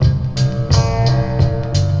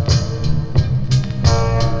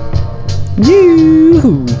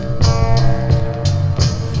You.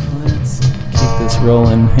 Let's keep this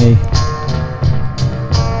rolling.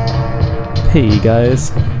 Hey guys.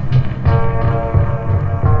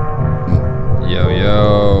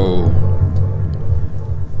 Yo.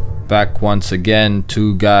 Back once again,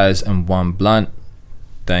 2 guys and 1 blunt.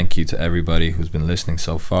 Thank you to everybody who's been listening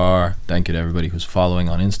so far. Thank you to everybody who's following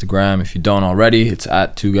on Instagram. If you don't already, it's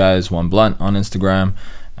at 2 guys 1 blunt on Instagram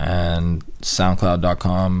and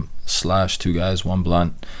soundcloud.com/2 guys 1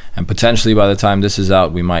 blunt. And potentially by the time this is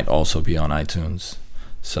out, we might also be on iTunes.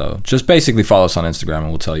 So just basically follow us on Instagram and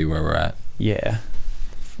we'll tell you where we're at. Yeah.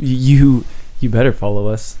 You better follow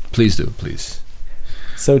us. Please do, please.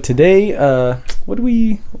 So today, what are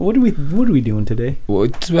we doing today? Well,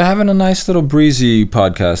 we're having a nice little breezy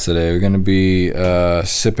podcast today. We're going to be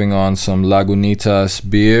sipping on some Lagunitas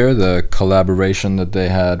beer, the collaboration that they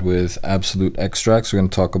had with Absolute Xtracts. We're going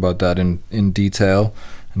to talk about that in detail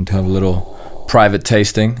and have a little private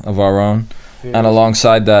tasting of our own. And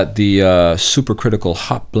alongside that, the supercritical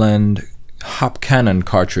hop blend hop cannon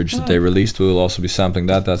cartridge that they released. We will also be sampling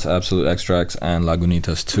that. That's Absolute Xtracts and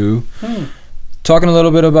Lagunitas 2. Talking a little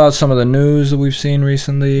bit about some of the news that we've seen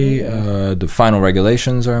recently. The final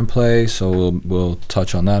regulations are in place, so we'll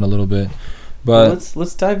touch on that a little bit. But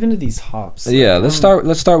let's dive into these hops. Yeah, let's start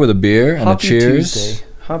with a beer and a cheers. Tuesday.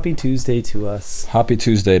 Happy Tuesday to us. Happy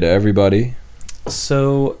Tuesday to everybody.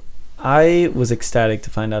 So I was ecstatic to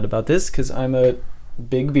find out about this because I'm a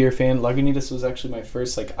big beer fan. Lagunitas was actually my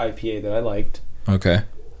first IPA that I liked. Okay.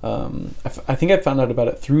 I think I found out about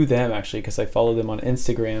it through them actually because I follow them on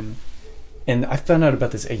Instagram. And I found out about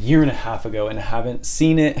this a year and a half ago and haven't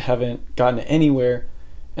seen it, haven't gotten it anywhere.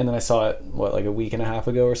 And then I saw it, a week and a half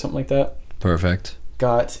ago or something like that. Perfect.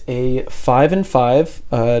 Got a 5 and 5,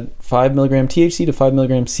 5 milligram THC to 5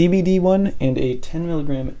 milligram CBD one and a 10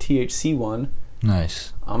 milligram THC one.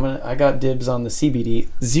 Nice. I got dibs on the CBD.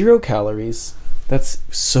 0 calories. That's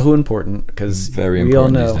so important because we all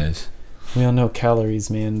know calories,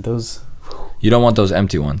 man. You don't want those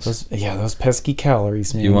empty ones. Those pesky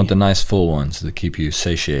calories, man. You want the nice full ones that keep you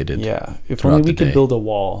satiated. Yeah. If only we could build a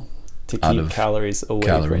wall to keep calories away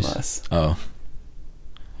from us. Oh.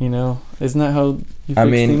 Isn't that how you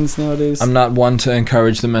fix things nowadays? I'm not one to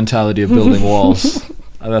encourage the mentality of building walls.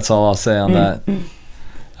 That's all I'll say on that.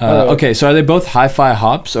 Okay, so are they both hi-fi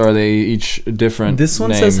hops or are they each different This one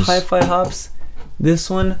names? says hi-fi hops. This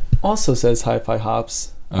one also says hi-fi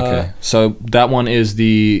hops. Okay, so that one is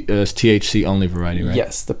the THC only variety, right?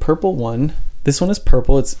 Yes, the purple one. This one is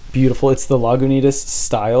purple. It's beautiful. It's the Lagunitas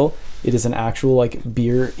style. It is an actual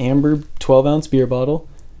beer amber 12-ounce beer bottle.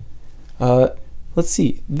 Let's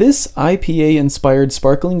see. This IPA-inspired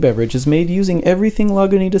sparkling beverage is made using everything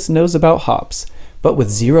Lagunitas knows about hops, but with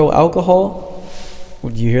 0 alcohol.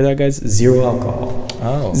 Do you hear that, guys? 0 alcohol.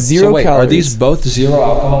 Oh. 0 calories. Are these both 0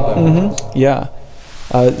 alcohol beverages? Mm-hmm. Yeah.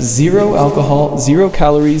 0 alcohol, 0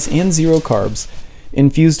 calories, and 0 carbs.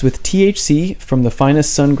 Infused with THC from the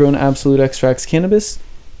finest sun-grown Absolute Extracts cannabis.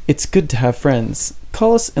 It's good to have friends.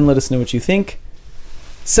 Call us and let us know what you think.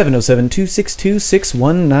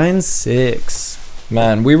 707-262-6196.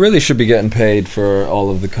 Man, we really should be getting paid for all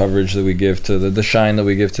of the coverage that we give to the shine that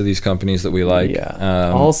we give to these companies that we like.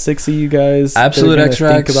 Yeah. All 6 of you guys. Absolute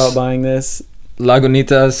Extracts. Think about buying this.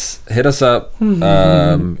 Lagunitas, hit us up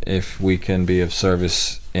if we can be of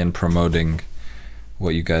service in promoting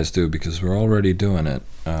what you guys do, because we're already doing it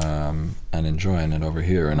and enjoying it over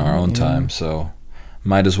here in our own time, so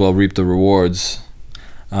might as well reap the rewards.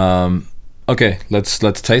 Okay, let's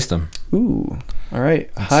taste them. Ooh, all right.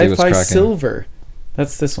 Hi-Fi Silver.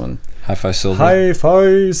 That's this one. Hi-Fi Silver.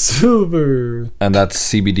 Hi-Fi Silver. And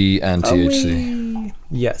that's CBD and THC.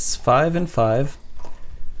 Yes, 5 and 5.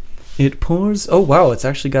 It pours. Oh wow! It's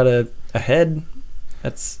actually got a head.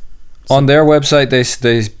 That's on their website.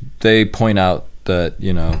 They point out that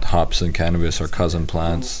hops and cannabis are cousin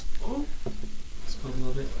plants.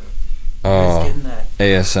 Oh,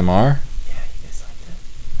 ASMR. Yeah, you guys like that?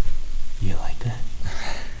 You like that?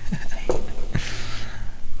 Oh,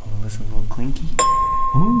 listen, a little clinky.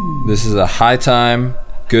 Ooh. This is a high time,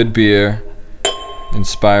 good beer.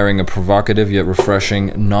 Inspiring a provocative yet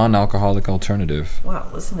refreshing non-alcoholic alternative. Wow,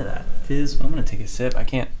 listen to that. Fizz. I'm going to take a sip. I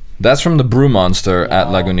can't. That's from the brew monster at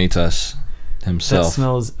Lagunitas himself. That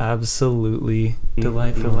smells absolutely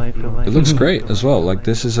delightful. It looks great as well.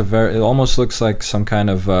 This is it almost looks like some kind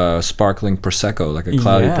of sparkling Prosecco, like a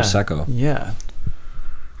cloudy Prosecco. Yeah.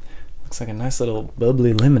 Looks like a nice little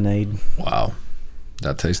bubbly lemonade. Wow.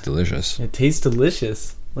 That tastes delicious. It tastes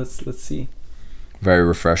delicious. Let's see. Very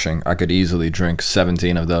refreshing. I could easily drink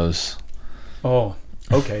 17 of those. Oh,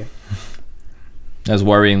 okay. That's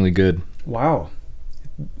worryingly good. Wow.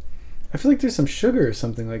 I feel like there's some sugar or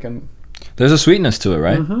something. Like There's a sweetness to it,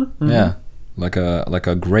 right? Mm-hmm. Yeah, like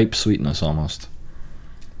a grape sweetness almost.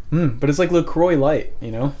 But it's like LaCroix light,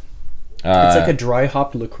 you know. It's like a dry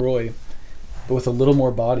hopped LaCroix, but with a little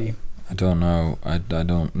more body. I don't know. I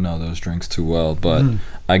don't know those drinks too well, but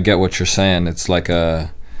I get what you're saying. It's like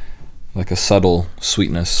a subtle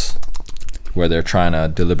sweetness where they're trying to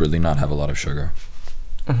deliberately not have a lot of sugar.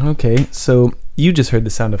 Okay, so you just heard the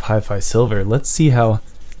sound of Hi-Fi Silver. Let's see how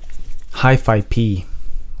Hi-Fi P.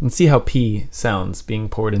 Let's see how P sounds being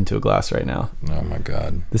poured into a glass right now. Oh my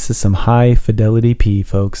God. This is some high fidelity P,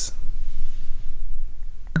 folks.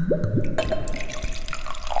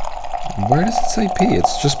 Where does it say P?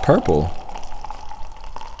 It's just purple.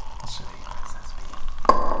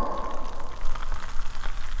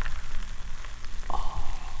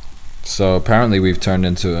 So apparently we've turned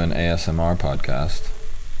into an ASMR podcast.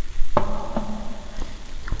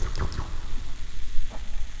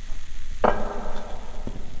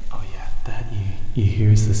 Oh yeah, that you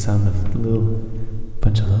hear is the sound of a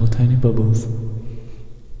bunch of little tiny bubbles.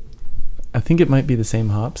 I think it might be the same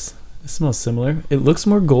hops. It smells similar. It looks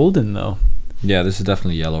more golden though. Yeah, this is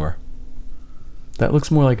definitely yellower. That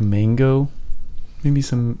looks more like mango. Maybe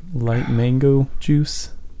some light mango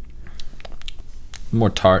juice. More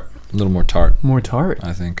tart. A little more tart. More tart.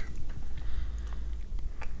 I think.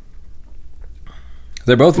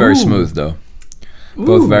 They're both very smooth though.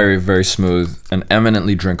 Both very, very smooth and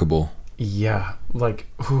eminently drinkable. Yeah, like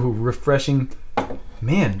refreshing.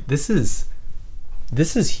 Man, this is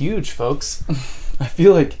huge, folks. I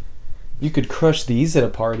feel like you could crush these at a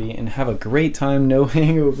party and have a great time, no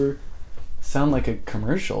hangover. Sound like a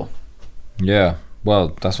commercial. Yeah,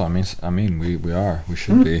 well, that's what I mean. We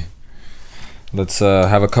should be. Let's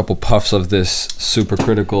have a couple puffs of this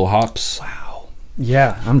supercritical hops. Wow.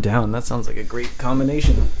 Yeah, I'm down. That sounds like a great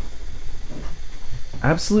combination.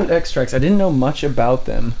 Absolute Xtracts. I didn't know much about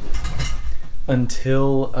them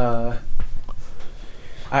until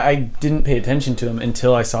I didn't pay attention to them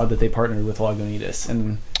until I saw that they partnered with Lagunitas.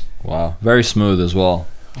 And wow, very smooth as well.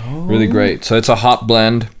 Oh. Really great. So it's a hop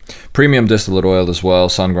blend, premium distillate oil as well,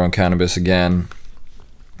 sun-grown cannabis again,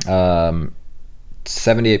 78%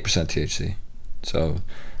 THC. So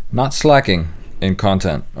not slacking in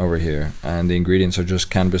content over here. And the ingredients are just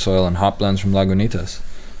cannabis oil and hop blends from Lagunitas.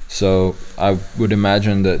 So I would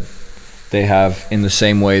imagine that they have, in the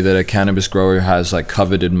same way that a cannabis grower has like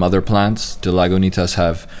coveted mother plants, do Lagunitas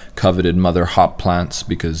have coveted mother hop plants?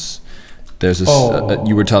 Because there's this,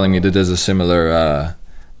 you were telling me that there's a similar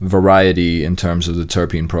variety in terms of the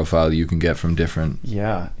terpene profile you can get from different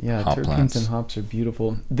hop terpenes plants. And hops are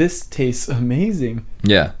beautiful. This tastes amazing.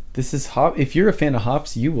 Yeah. This is hop. If you're a fan of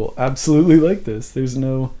hops, you will absolutely like this. There's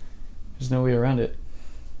no way around it.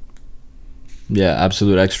 Yeah,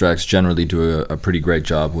 Absolute Xtracts generally do a pretty great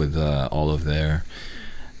job with all of their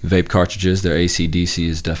vape cartridges. Their AC/DC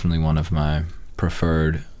is definitely one of my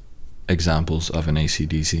preferred examples of an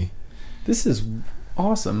AC/DC. This is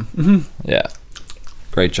awesome. Yeah.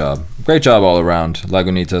 Great job. Great job all around,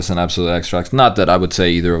 Lagunitas and Absolute Xtracts. Not that I would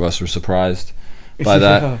say either of us were surprised by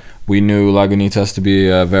that. We knew Lagunitas to be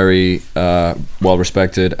a very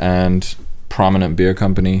well-respected and prominent beer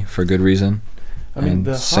company for good reason. I mean,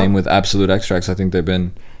 and same with Absolute Xtracts. I think they've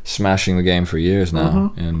been smashing the game for years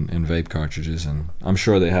now in vape cartridges, and I'm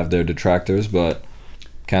sure they have their detractors, but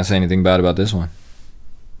can't say anything bad about this one.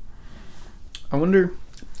 I wonder.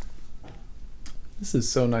 This is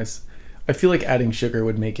so nice. I feel like adding sugar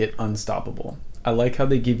would make it unstoppable. I like how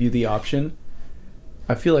they give you the option.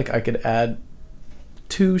 I feel like I could add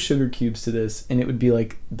 2 sugar cubes to this, and it would be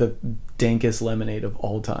like the dankest lemonade of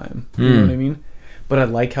all time. You know what I mean? But I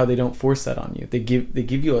like how they don't force that on you. They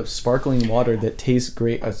give you a sparkling water that tastes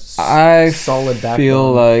great, solid backbone. I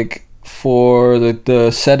feel like for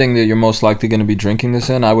the setting that you're most likely going to be drinking this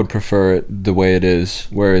in, I would prefer it the way it is,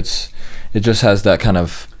 where it just has that kind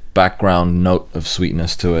of background note of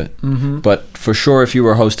sweetness to it. But for sure, if you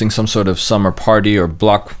were hosting some sort of summer party or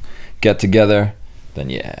block get together, then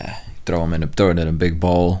yeah, throw it in a big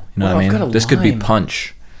bowl. You know what I mean? This could be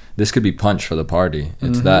punch. This could be punch for the party.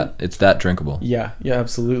 It's that drinkable. Yeah,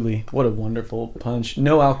 absolutely. What a wonderful punch.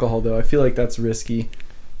 No alcohol though. I feel like that's risky,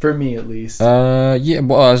 for me at least. Yeah.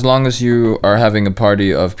 Well, as long as you are having a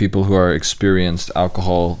party of people who are experienced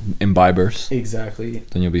alcohol imbibers, exactly,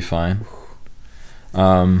 then you'll be fine.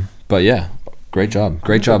 But yeah, great job,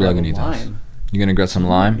 Lagunitas. You gonna get some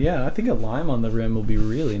lime? Yeah, I think a lime on the rim will be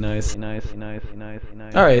really nice. All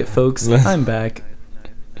right, folks, I'm back.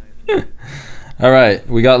 All right,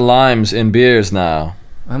 we got limes in beers now.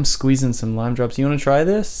 I'm squeezing some lime drops. You want to try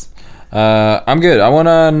this? I'm good. I want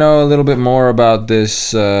to know a little bit more about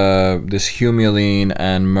this this humulene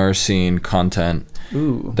and myrcene content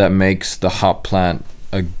that makes the hop plant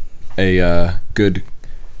a good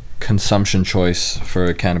consumption choice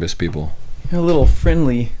for cannabis people. A little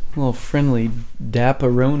friendly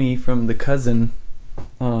dapperoni from the cousin.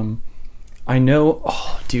 I know.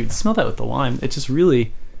 Oh, dude, smell that with the lime. It just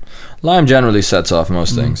really. Lime generally sets off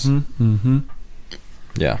most things. Mm-hmm.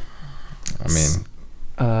 Yeah, I mean.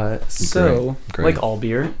 Great. Like all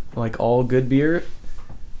beer, like all good beer,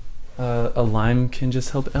 a lime can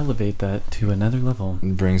just help elevate that to another level.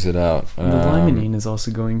 It brings it out. The limonene is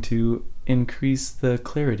also going to increase the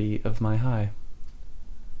clarity of my high.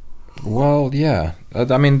 Well, yeah.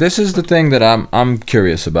 I mean, this is the thing that I'm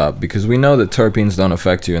curious about, because we know that terpenes don't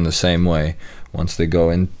affect you in the same way once they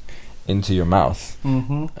go into your mouth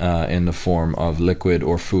in the form of liquid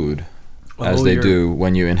or food, as they do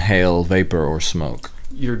when you inhale vapor or smoke.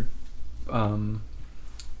 Your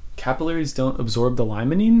capillaries don't absorb the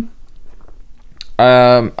limonene?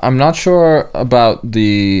 I'm not sure about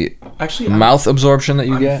the mouth absorption that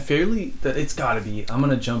you get. It's gotta be. I'm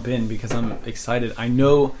gonna jump in because I'm excited. I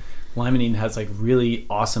know limonene has like really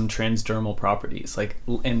awesome transdermal properties, like,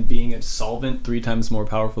 and being a solvent 3 times more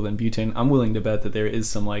powerful than butane, I'm willing to bet that there is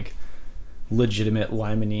some like legitimate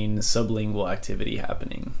limonene sublingual activity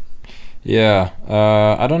happening. Yeah,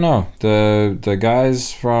 I don't know. The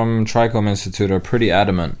guys from Trichome Institute are pretty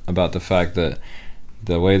adamant about the fact that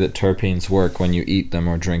the way that terpenes work when you eat them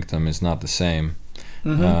or drink them is not the same.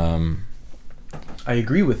 I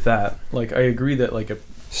agree with that. Like, I agree that like a.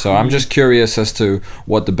 So I'm just curious as to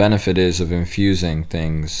what the benefit is of infusing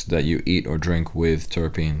things that you eat or drink with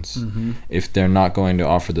terpenes, if they're not going to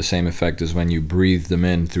offer the same effect as when you breathe them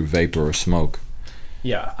in through vapor or smoke.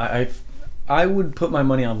 Yeah, I would put my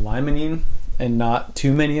money on limonene and not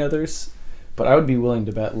too many others, but I would be willing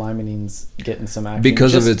to bet limonene's getting some action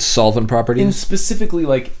because of its solvent properties. And specifically,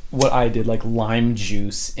 like what I did, like lime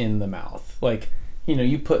juice in the mouth. Like, you know,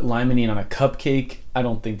 you put limonene on a cupcake, I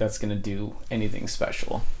don't think that's gonna do anything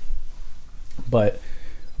special. But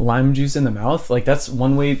lime juice in the mouth, like that's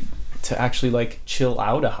one way to actually like chill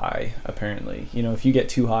out a high. Apparently, you know, if you get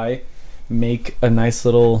too high, make a nice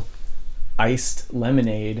little iced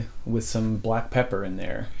lemonade with some black pepper in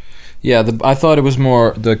there. Yeah, I thought it was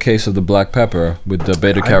more the case of the black pepper with the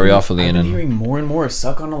beta-caryophyllene. I've been hearing more and more,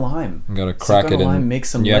 suck on a lime. You gotta crack it and make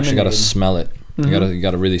some. You lemonade. Actually gotta smell it. You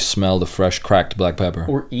gotta really smell the fresh cracked black pepper.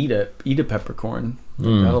 Or eat a peppercorn.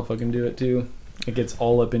 That'll fucking do it too. It gets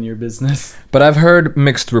all up in your business. But I've heard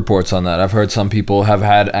mixed reports on that. I've heard some people have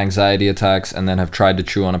had anxiety attacks and then have tried to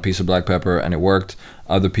chew on a piece of black pepper and it worked.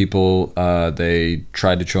 Other people, they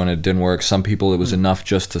tried to chew on it, it didn't work. Some people, it was enough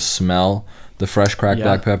just to smell the fresh cracked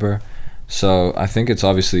black pepper. So I think it's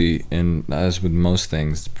obviously, as with most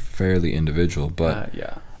things, fairly individual. But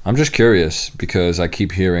I'm just curious because I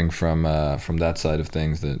keep hearing from that side of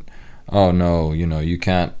things that, oh no, you know, you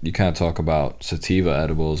can't talk about sativa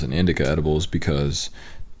edibles and indica edibles because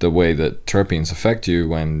the way that terpenes affect you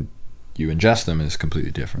when you ingest them is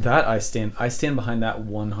completely different. That I stand behind that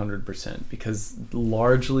 100% because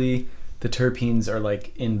largely the terpenes are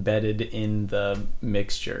like embedded in the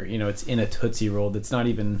mixture. You know, it's in a Tootsie Roll that's not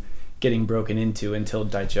even getting broken into until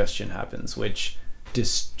digestion happens, which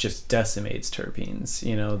just decimates terpenes.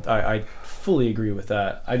 You know, I fully agree with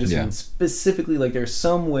that. I just mean specifically, like, there's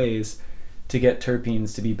some ways to get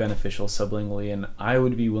terpenes to be beneficial sublingually, and I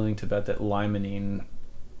would be willing to bet that limonene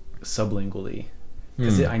sublingually,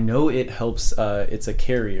 because I know it helps. It's a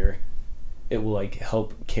carrier. It will like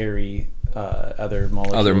help carry other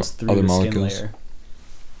molecules through the skin layer.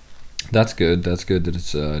 That's good. That's good that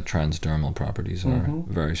its transdermal properties are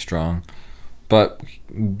very strong. But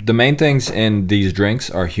the main things in these drinks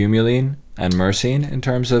are humulene and myrcene in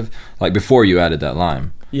terms of, like, before you added that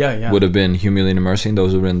lime. Yeah. Would have been humulene and myrcene.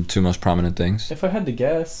 Those would have been the two most prominent things. If I had to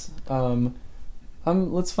guess,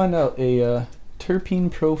 let's find out a terpene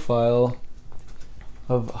profile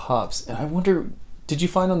of hops. And I wonder, did you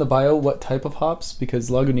find on the bio what type of hops? Because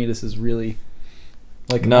Lagunitas is really...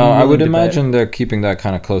 Like, no, I would imagine they're keeping that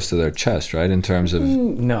kind of close to their chest, right? In terms of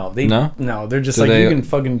no, they're just you can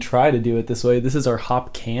fucking try to do it this way. This is our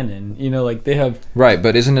hop canon, you know, like they have right.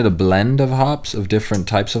 But isn't it a blend of hops, of different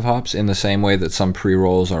types of hops, in the same way that some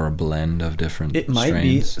pre-rolls are a blend of different? It might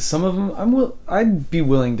strains? Be some of them. I'd be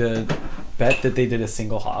willing to bet that they did a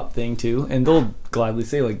single hop thing too, and they'll gladly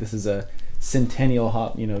say like this is a centennial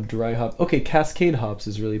hop, you know, dry hop. Okay, Cascade hops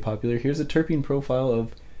is really popular. Here's a terpene profile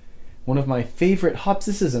of one of my favorite hops.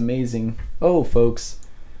 This is amazing. Oh, folks,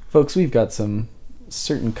 we've got some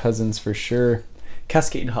certain cousins for sure.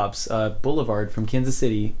 Cascade Hops, Boulevard from Kansas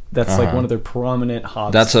City. That's like one of their prominent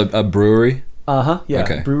hops. That's a brewery? Yeah.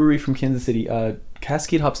 Okay. Brewery from Kansas City.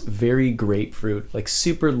 Cascade Hops, very grapefruit, like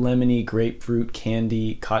super lemony grapefruit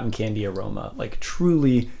candy, cotton candy aroma, like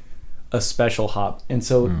truly a special hop. And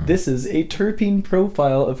so this is a terpene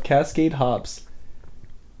profile of Cascade Hops.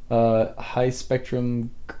 High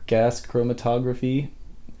spectrum gas chromatography.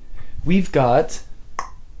 We've got,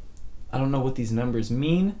 I don't know what these numbers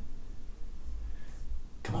mean.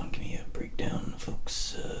 Come on, give me a breakdown,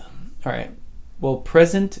 folks. All right. Well,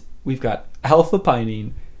 present, we've got alpha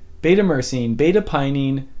pinene, beta myrcene, beta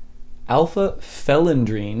pinene, alpha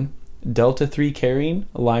phelendrine, delta 3 carine,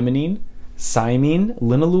 limonene, cymene,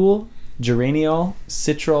 linalool, geraniol,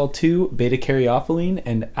 citrol 2, beta caryophyllene,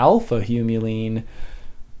 and alpha humulene.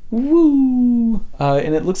 Woo!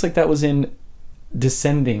 And it looks like that was in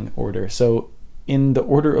descending order. So in the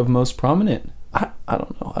order of most prominent. I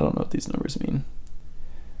don't know. I don't know what these numbers mean.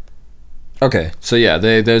 Okay, so yeah,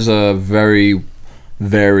 there's a very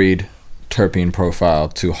varied terpene profile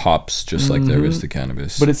to hops, just like there is to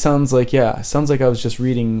cannabis. But it sounds like I was just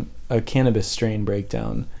reading a cannabis strain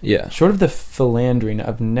breakdown. Yeah. Short of the phelendrine,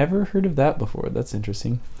 I've never heard of that before. That's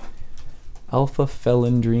interesting. Alpha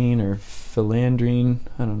phelendrine or phelandrine,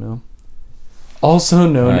 I don't know. Also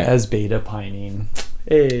known as beta pinene.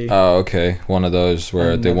 Hey. Oh, okay. One of those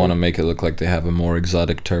where they want to make it look like they have a more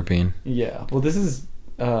exotic terpene. Yeah. Well, this is,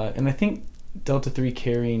 and I think delta 3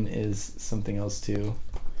 carine is something else too.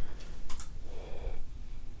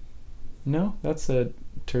 No, that's a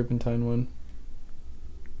turpentine one.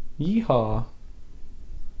 Yeehaw.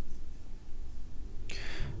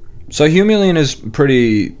 So humulene is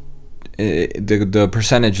pretty. The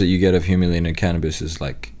percentage that you get of humulene in cannabis is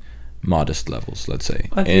like modest levels, let's say.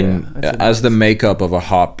 As the makeup of a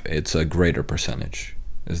hop, it's a greater percentage.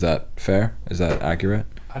 Is that fair? Is that accurate?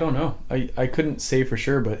 I don't know. I couldn't say for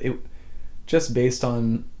sure, but it just based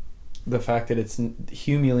on the fact that it's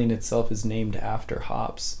humulene itself is named after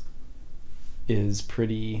hops is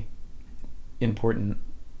pretty important.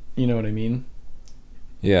 You know what I mean?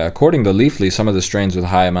 Yeah, according to Leafly, some of the strains with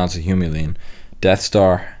high amounts of humulene, Death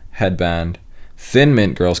Star, Headband, Thin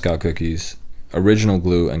Mint Girl Scout cookies, Original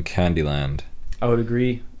Glue, and Candyland. I would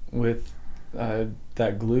agree with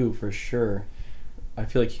that glue for sure. I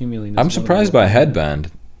feel like humulene is I'm surprised by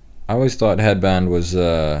Headband. I always thought Headband was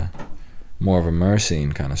more of a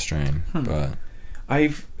myrcene kind of strain. But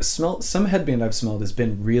I've smelled some Headband I've smelled has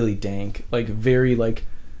been really dank, like very like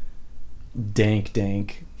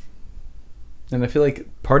dank. And I feel like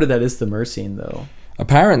part of that is the myrcene though.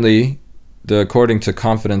 Apparently, according to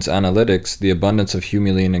Confidence Analytics, the abundance of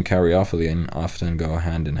humulene and caryophyllene often go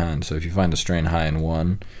hand in hand. So if you find a strain high in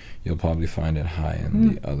one, you'll probably find it high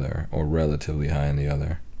in the other, or relatively high in the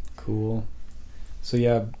other. Cool. So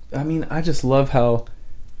yeah, I mean, I just love how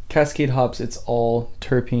Cascade Hops, it's all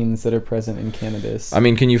terpenes that are present in cannabis. I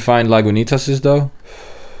mean, can you find Lagunitas' though?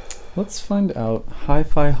 Let's find out.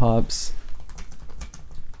 Hi-Fi Hops.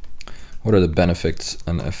 What are the benefits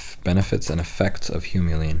and effects of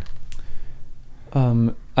humulene?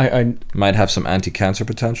 I might have some anti-cancer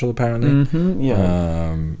potential apparently.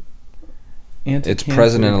 Yeah. It's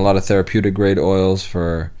present in a lot of therapeutic grade oils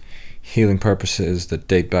for healing purposes that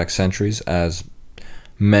date back centuries, as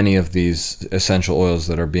many of these essential oils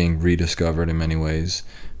that are being rediscovered in many ways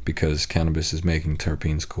because cannabis is making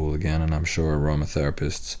terpenes cool again, and I'm sure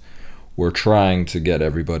aromatherapists were trying to get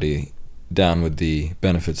everybody down with the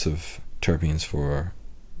benefits of terpenes for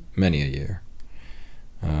many a year.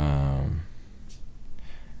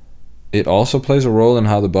 It also plays a role in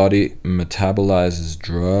how the body metabolizes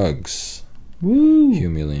drugs. Woo!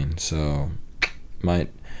 Humulene. So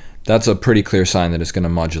that's a pretty clear sign that it's going to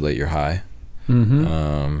modulate your high.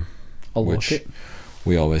 Which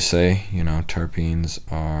we always say, terpenes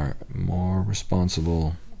are more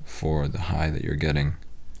responsible for the high that you're getting.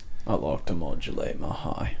 I like to modulate my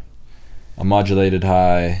high. A modulated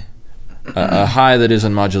high, a high that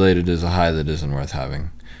isn't modulated is a high that isn't worth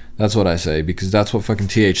having. That's what I say, because that's what fucking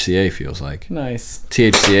THCA feels like. Nice.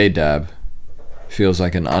 THCA dab feels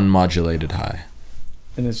like an unmodulated high.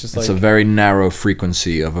 And it's just it's a very narrow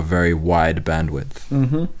frequency of a very wide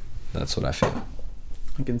bandwidth. That's what I feel.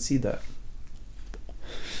 I can see that.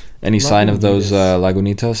 Any sign of those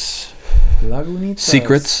Lagunitas?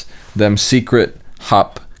 Secrets? Them secret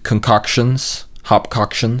hop concoctions?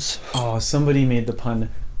 Oh, somebody made the pun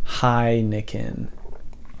Heineken.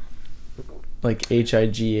 Like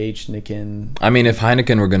H-I-G-H Nicken. I mean, if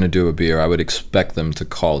Heineken were going to do a beer, I would expect them to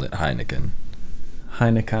call it Heineken.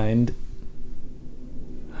 Heinekind.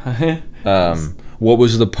 What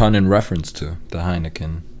was the pun in reference to? The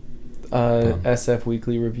Heineken SF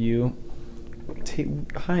Weekly Review.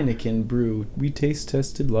 Heineken brew. We taste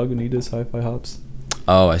tested Lagunitas Hi-Fi hops.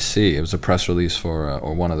 Oh, I see. It was a press release for,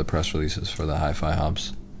 or one of the press releases for the Hi-Fi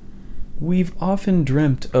hops. We've often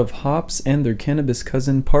dreamt of Hops and their cannabis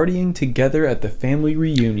cousin partying together at the family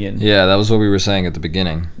reunion. Yeah, that was what we were saying at the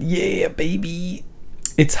beginning. Yeah, baby.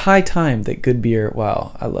 It's high time that good beer...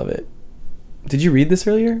 Wow, I love it. Did you read this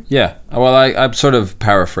earlier? Yeah. Well, I sort of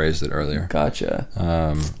paraphrased it earlier. Gotcha.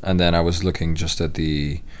 And then I was looking just at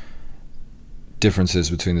the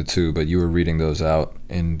differences between the two, but you were reading those out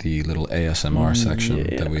in the little ASMR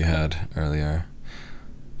section that we had earlier.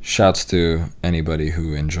 Shouts to anybody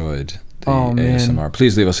who enjoyed the ASMR.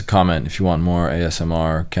 Please leave us a comment if you want more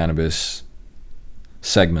ASMR cannabis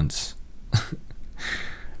segments.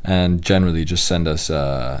 And generally just send us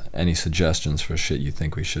any suggestions for shit you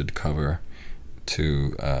think we should cover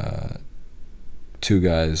to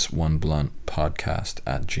 2guys1blunt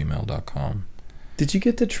podcast@gmail.com. Did you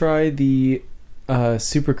get to try the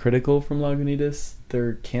Super Critical from Lagunitas?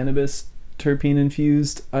 Their cannabis terpene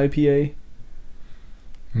infused IPA?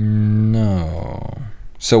 No.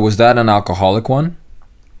 So was that an alcoholic one?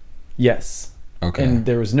 Yes. Okay. And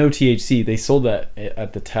there was no THC. They sold that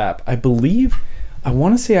at the tap. I believe... I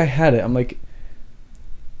want to say I had it. I'm like...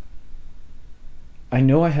 I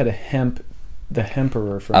know I had the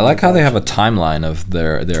hemperer from... I like how they have a timeline of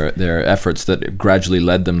their efforts that gradually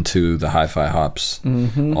led them to the Hi-Fi hops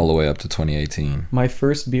all the way up to 2018. My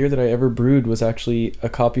first beer that I ever brewed was actually a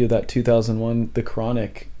copy of that 2001 The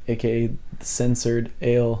Chronic, aka the Censored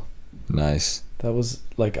Ale. Nice. That was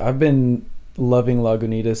like... I've been loving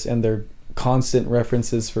Lagunitas and their constant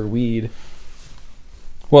references for weed.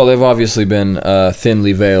 Well, they've obviously been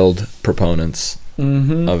thinly veiled proponents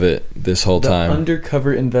of it this whole time. The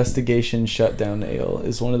undercover investigation shutdown ale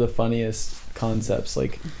is one of the funniest concepts.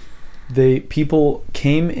 Like, people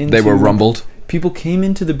came into... They were rumbled. People came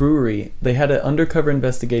into the brewery. They had an undercover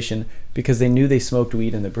investigation because they knew they smoked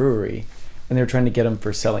weed in the brewery, and they were trying to get them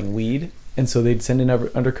for selling weed. And so they'd send in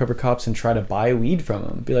undercover cops and try to buy weed from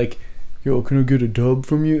them. Be like, yo, can I get a dub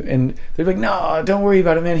from you? And they're like, no, don't worry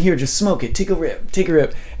about it, man. Here, just smoke it. Take a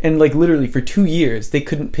rip. And like literally for 2 years, they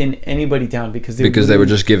couldn't pin anybody down because they were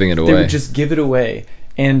just giving it away. They would just give it away.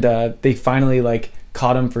 And they finally like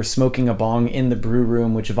caught him for smoking a bong in the brew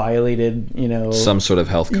room, which violated, some sort of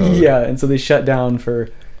health code. Yeah, and so they shut down for...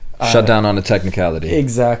 shut down on a technicality.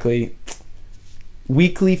 Exactly.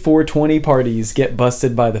 Weekly 420 parties get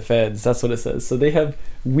busted by the feds. That's what it says. So they have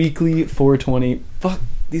weekly 420... Fuck.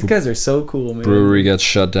 These guys are so cool, man. Brewery gets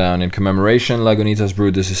shut down. In commemoration, Lagunitas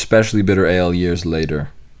brewed this especially bitter ale years later.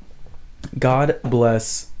 God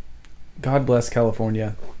bless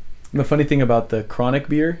California. And the funny thing about the Chronic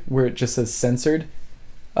beer, where it just says censored,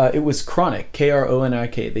 it was Chronic,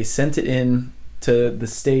 Kronik. They sent it in to the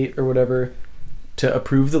state or whatever to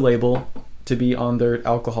approve the label to be on their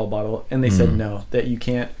alcohol bottle, and they said no, that you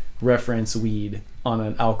can't reference weed on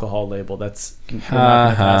an alcohol label. That's we're not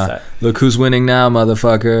gonna pass that. Look who's winning now,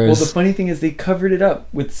 motherfuckers. Well, the funny thing is they covered it up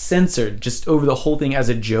with censored just over the whole thing as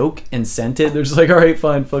a joke and sent it. They're just like, all right,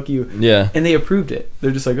 fine, fuck you. Yeah. And they approved it.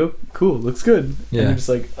 They're just like, oh, cool, looks good. Yeah. And they're just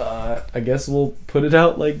like, I guess we'll put it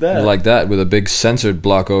out like that. Like that, with a big censored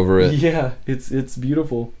block over it. Yeah, it's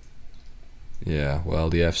beautiful. Yeah, well,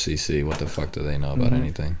 the FCC, what the fuck do they know about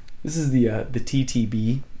anything? This is the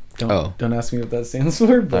TTB. Don't ask me what that stands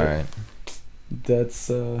for. But all right.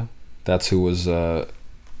 That's who was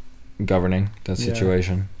governing that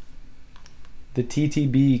situation. The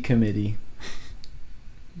TTB committee.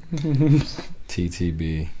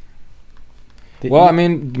 TTB. Well, I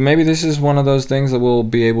mean, maybe this is one of those things that we'll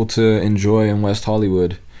be able to enjoy in West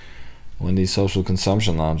Hollywood when these social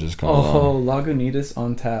consumption lounges come along. Oh, Lagunitas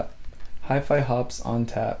on tap. Hi-Fi hops on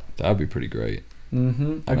tap. That would be pretty great.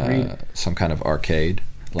 Agreed. Some kind of arcade.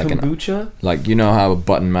 Like kombucha? Like, you know how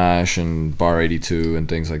Button Mash and Bar 82 and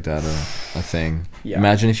things like that are a thing? Yeah.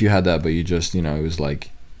 Imagine if you had that, but you just, it was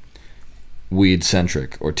like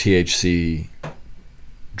weed-centric or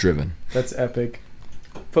THC-driven. That's epic.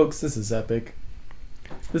 Folks, this is epic.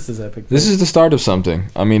 This is epic. This is the start of something.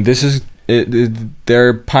 I mean, this is...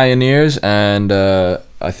 they're pioneers, and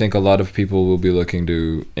I think a lot of people will be looking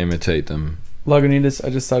to imitate them. Lagunitas,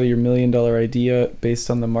 I just thought of your $1 million idea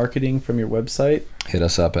based on the marketing from your website. Hit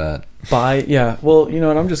us up at... Yeah, well, you know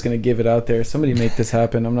what? I'm just going to give it out there. Somebody make this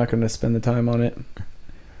happen. I'm not going to spend the time on it.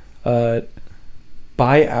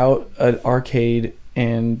 Buy out an arcade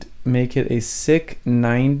and make it a sick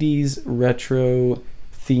 90s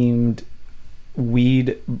retro-themed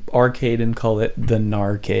weed arcade and call it the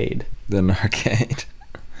Narcade. The Narcade.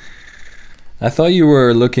 I thought you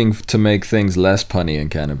were looking to make things less punny in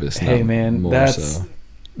cannabis. Hey man, that's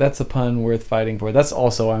that's a pun worth fighting for. That's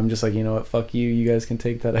also I'm just like, you know what, fuck you. You guys can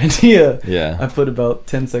take that idea. Yeah. I put about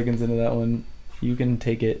 10 seconds into that one. You can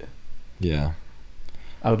take it. Yeah.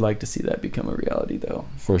 I would like to see that become a reality, though.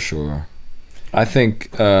 For sure. I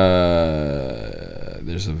think there's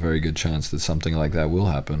a very good chance that something like that will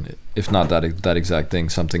happen. If not that exact thing,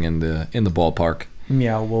 something in the ballpark.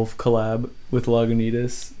 Meow Wolf collab with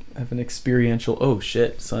Lagunitas. Have an experiential. Oh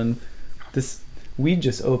shit, son! This weed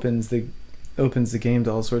just opens the game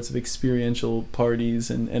to all sorts of experiential parties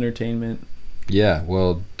and entertainment. Yeah,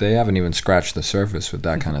 well, they haven't even scratched the surface with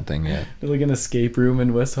that kind of thing yet. Like an escape room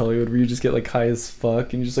in West Hollywood where you just get like high as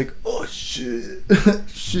fuck and you're just like, oh shit,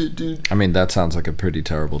 shit, dude. I mean, that sounds like a pretty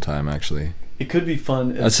terrible time, actually. It could be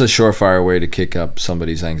fun. That's a surefire way to kick up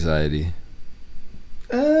somebody's anxiety.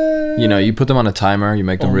 You know, you put them on a timer, you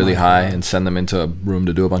make them really high, and send them into a room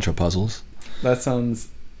to do a bunch of puzzles. That sounds...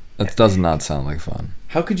 That does not sound like fun.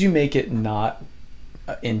 How could you make it not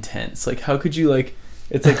intense? Like, how could you, like...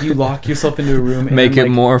 It's like you lock yourself into a room and make it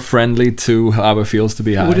like, more friendly to how it feels to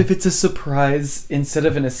be high. What if it's a surprise? Instead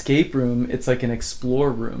of an escape room, it's like an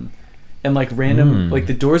explore room. And like random... Like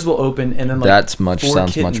the doors will open and then like... That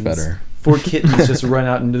sounds much better. 4 kittens just run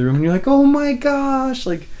out into the room and you're like, oh my gosh!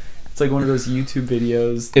 Like... It's like one of those YouTube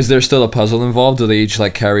videos. Is there still a puzzle involved? Do they each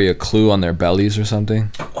like carry a clue on their bellies or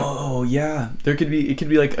something? Oh yeah, it could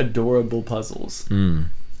be like adorable puzzles.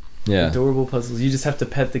 Yeah, adorable puzzles. You just have to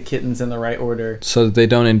pet the kittens in the right order so that they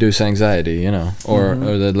don't induce anxiety, you know, or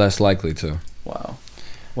they're less likely to.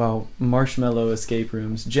 Wow, marshmallow escape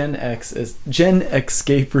rooms. Gen X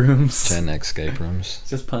escape rooms. Gen X escape rooms.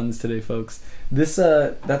 Just puns today, folks. This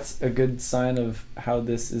that's a good sign of how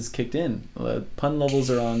this is kicked in. Pun levels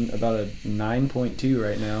are on about a 9.2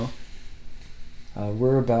 right now.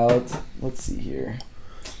 We're about, let's see here,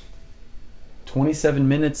 27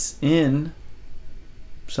 minutes in.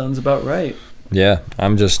 Sounds about right. Yeah,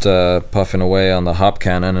 I'm just puffing away on the hop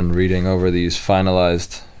cannon and reading over these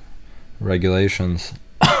finalized regulations.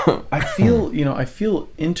 I feel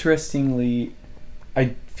interestingly,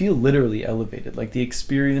 I feel literally elevated. Like the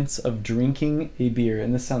experience of drinking a beer,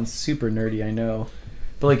 and this sounds super nerdy, I know,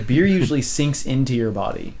 but like beer usually sinks into your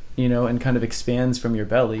body, you know, and kind of expands from your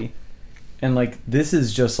belly. And like this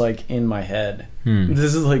is just like in my head.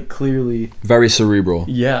 This is like clearly very cerebral.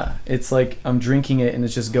 Yeah, it's like I'm drinking it and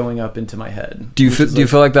it's just going up into my head. Do you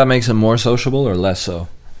feel like that makes it more sociable or less so?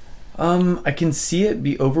 I can see it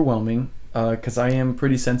be overwhelming. Because I am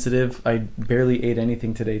pretty sensitive. I barely ate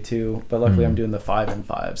anything today too, but luckily I'm doing the 5 and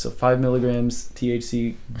 5. So 5 milligrams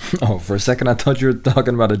THC. Oh, for a second I thought you were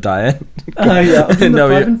talking about a diet. Yeah, I'm doing the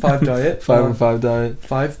 5 and 5 diet. 5 and 5 diet.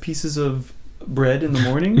 5 pieces of bread in the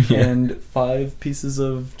morning and 5 pieces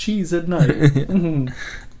of cheese at night.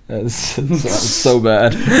 That's so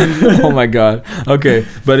bad. Oh my god. Okay,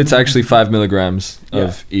 but it's actually 5 milligrams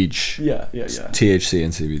of each. Yeah. THC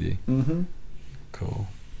and CBD. Cool.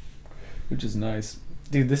 Which is nice.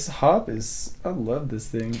 Dude, this hop is... I love this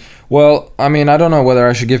thing. Well, I mean, I don't know whether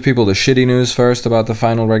I should give people the shitty news first about the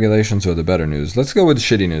final regulations or the better news. Let's go with the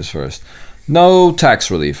shitty news first. No tax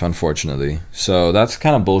relief, unfortunately. So that's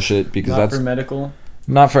kind of bullshit because Not for medical?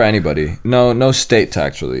 Not for anybody. No state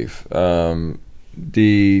tax relief.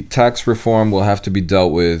 The tax reform will have to be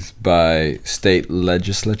dealt with by state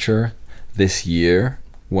legislature this year,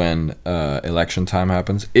 when election time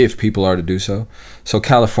happens, if people are to do so. So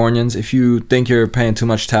Californians, if you think you're paying too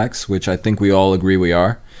much tax, which I think we all agree we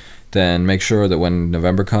are, then make sure that when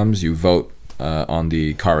November comes, you vote on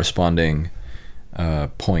the corresponding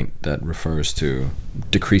point that refers to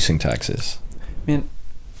decreasing taxes. Man,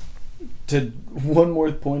 one more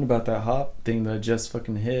point about that hop thing that I just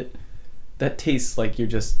fucking hit, that tastes like you're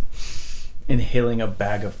just inhaling a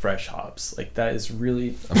bag of fresh hops. Like that is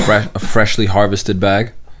really... A freshly harvested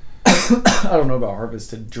bag? I don't know about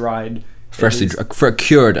harvested, dried. Freshly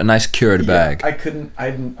a nice cured bag. I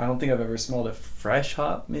don't think I've ever smelled a fresh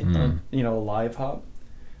hop, a live hop,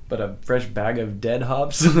 but a fresh bag of dead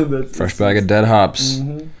hops. Fresh bag of dead hops.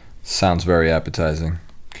 Sounds very appetizing.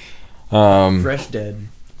 Fresh dead.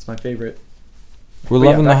 It's my favorite. We're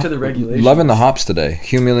loving back to the regulations. Loving the hops today. The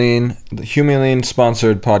Humulene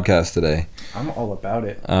sponsored podcast today. I'm all about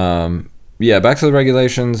it. Yeah, back to the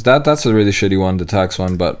regulations. That's a really shitty one, the tax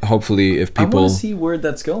one. But hopefully, if people I want to see where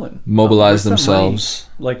that's going, mobilize themselves.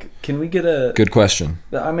 Like, can we get a good question?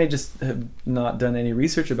 I may just have not done any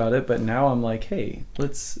research about it, but now I'm like, hey,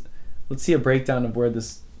 let's see a breakdown of where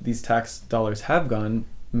these tax dollars have gone.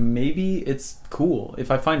 Maybe it's cool if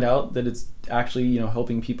I find out that it's actually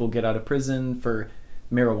helping people get out of prison for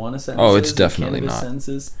marijuana sentences. Oh, it's definitely not.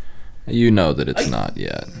 Sentences. You know that it's not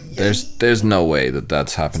yet. There's no way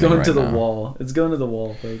that's happening right now. It's going to the wall. It's going to the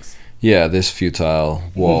wall, folks. Yeah, this futile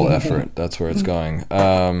wall effort. That's where it's going.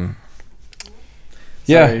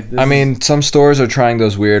 Yeah, I mean, some stores are trying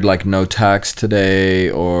those weird, like, no tax today,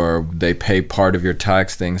 or they pay part of your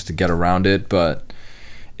tax things to get around it, but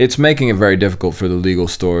it's making it very difficult for the legal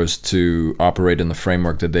stores to operate in the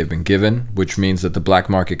framework that they've been given, which means that the black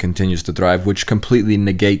market continues to thrive, which completely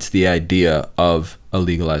negates the idea of a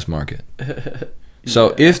legalized market.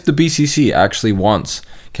 So if the BCC actually wants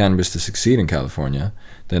cannabis to succeed in California,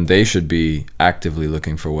 then they should be actively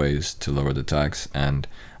looking for ways to lower the tax, and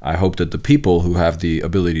I hope that the people who have the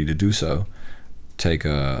ability to do so take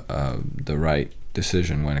the right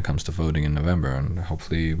decision when it comes to voting in November, and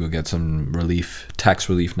hopefully we'll get some tax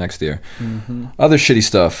relief next year. Other shitty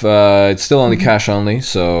stuff, it's still only cash only,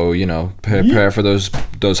 so prepare for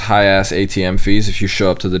those high ass ATM fees if you show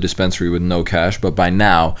up to the dispensary with no cash, but by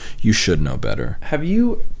now you should know better. Have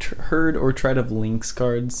you heard or tried of Lynx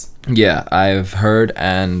cards? Yeah, I've heard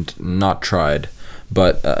and not tried,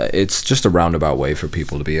 but it's just a roundabout way for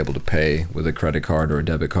people to be able to pay with a credit card or a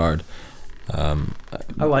debit card. I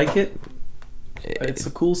like it. It's a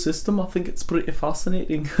cool system. I think it's pretty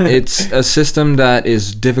fascinating. It's a system that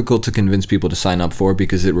is difficult to convince people to sign up for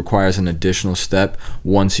because it requires an additional step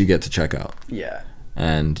once you get to checkout. Yeah.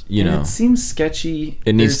 And, it seems sketchy.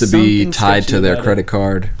 It needs to be tied to their credit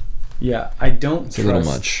card. Yeah, I don't trust. It's a little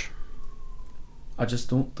much. I just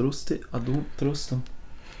don't trust it. I don't trust them.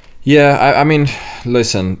 Yeah, I mean,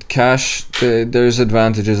 listen, cash, there's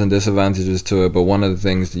advantages and disadvantages to it, but one of the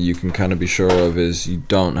things that you can kind of be sure of is you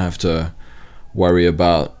don't have to worry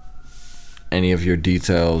about any of your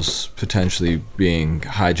details potentially being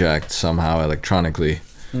hijacked somehow electronically,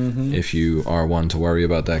 if you are one to worry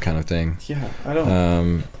about that kind of thing. Yeah, I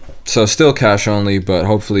don't. So still cash only, but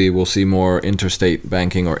hopefully we'll see more interstate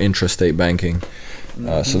banking or intrastate banking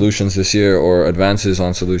solutions this year, or advances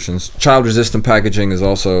on solutions. Child-resistant packaging is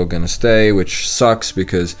also going to stay, which sucks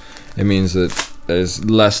because it means that there's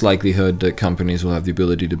less likelihood that companies will have the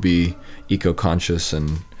ability to be eco-conscious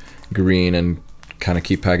and green and kind of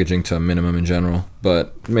keep packaging to a minimum in general,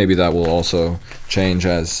 but maybe that will also change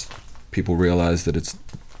as people realize that it's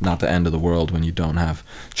not the end of the world when you don't have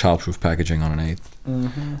childproof packaging on an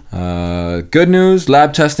 8th. Good news,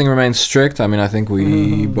 lab testing remains strict. I mean, I think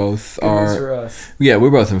we both are. Yeah, we're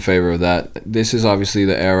both in favor of that. This is obviously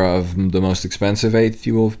the era of the most expensive 8th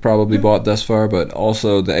you will have probably bought thus far, but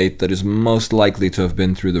also the 8th that is most likely to have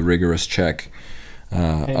been through the rigorous check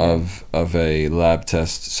of a lab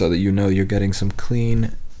test, so that you're getting some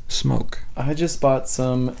clean smoke. I just bought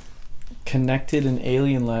some Connected and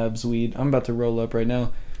Alien Labs weed. I'm about to roll up right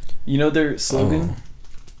now. You know their slogan?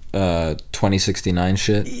 2069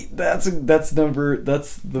 shit. That's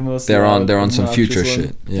the most. They're on some future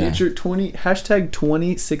shit. Yeah. Future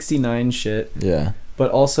 #2069 shit. Yeah.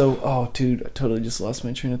 But also, oh, dude, I totally just lost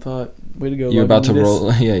my train of thought. Way to go. You're about to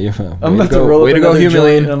roll. Yeah, I'm about to roll. Way to go,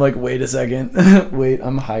 Humilian. And I'm like, wait a second. Wait,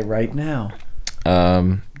 I'm high right now.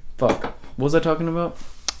 Fuck. What was I talking about?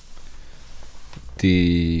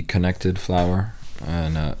 The connected flower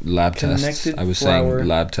and lab tests. I was saying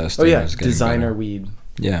lab testing. Oh yeah, was designer better. weed.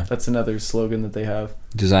 Yeah, that's another slogan that they have.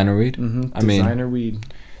 Designer weed. Designer weed.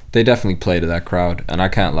 They definitely play to that crowd, and I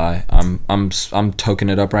can't lie. I'm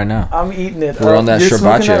toking it up right now. I'm eating it. We're on that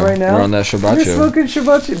Shabbacho. Right now? We're on that Shabbacho. You're smoking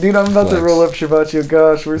Shabbacho, dude. I'm about to roll up Shabbacho.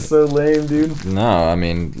 Gosh, we're so lame, dude. No, I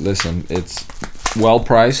mean, listen, it's well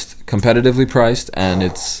priced, competitively priced, and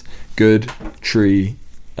it's good tree,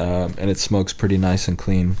 and it smokes pretty nice and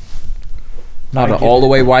clean. Not an all the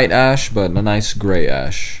way white ash, but a nice gray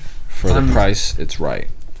ash. For the price, it's right.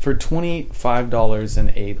 For $25 an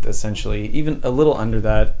 8th, essentially, even a little under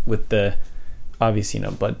that with the, obviously,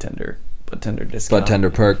 bud tender discount. Bud tender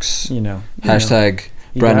perks. Hashtag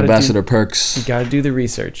brand ambassador perks. You gotta do the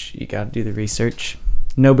research.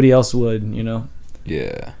 Nobody else would,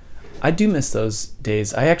 Yeah. I do miss those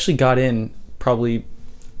days. I actually got in probably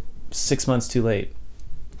 6 months too late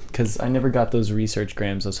because I never got those research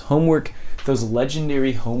grams, those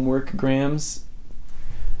legendary homework grams.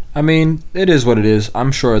 I mean, it is what it is.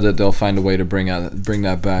 I'm sure that they'll find a way to bring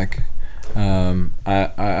that back. I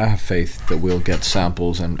have faith that we'll get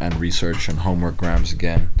samples and research and homework grams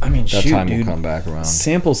again. I mean, that time will come back around.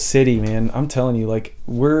 Sample City, man. I'm telling you,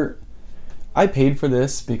 I paid for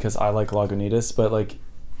this because I like Lagunitas, but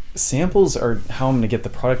samples are how I'm gonna get the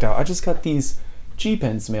product out. I just got these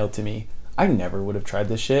G-pens mailed to me. I never would have tried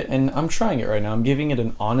this shit, and I'm trying it right now. I'm giving it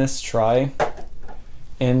an honest try,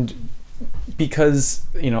 and because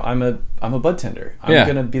I'm a bud tender, I'm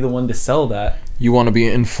gonna be the one to sell that. You want to be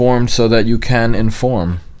informed so that you can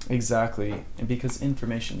inform. Exactly, and because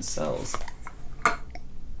information sells.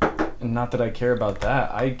 And not that I care about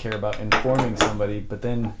that. I care about informing somebody, but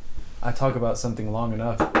then I talk about something long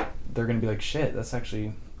enough, they're going to be like, shit, that's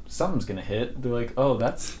actually, something's going to hit. They're like, oh,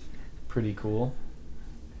 that's pretty cool.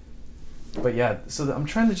 But yeah, so I'm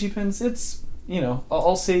trying the G-Pens. It's, you know,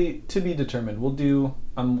 I'll say to be determined. We'll do,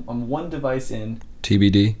 I'm one device in.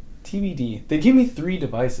 TBD. They gave me 3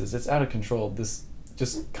 devices. It's out of control. This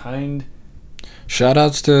just kind. Shout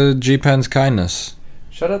outs to G-Pen's kindness.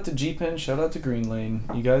 Shout out to G-Pen. Shout out to Green Lane.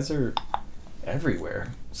 You guys are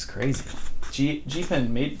everywhere. It's crazy.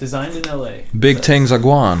 G-Pen designed in LA. Big Tings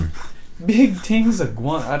Aguan. Big Tings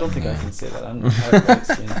Aguan. I don't think I can say that. I don't know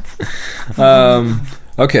how to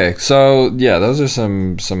Okay, so yeah, those are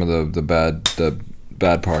some of the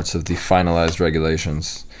bad parts of the finalized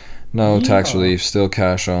regulations. No tax relief, still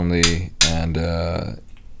cash only, and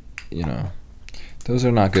you know, those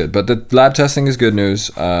are not good. But the lab testing is good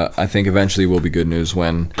news. I think eventually will be good news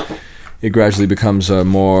when it gradually becomes a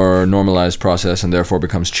more normalized process and therefore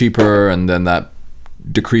becomes cheaper, and then that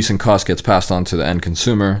decrease in cost gets passed on to the end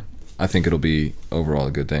consumer. I think it'll be overall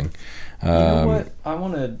a good thing. You know what? I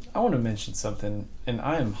want to mention something, and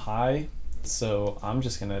I am high, so I'm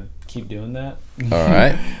just gonna keep doing that. All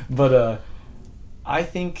right. But I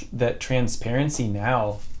think that transparency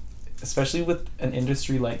now, especially with an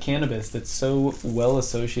industry like cannabis that's so well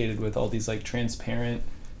associated with all these like transparent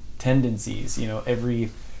tendencies, you know,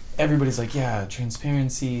 everybody's like, yeah,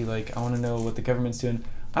 transparency, like I want to know what the government's doing.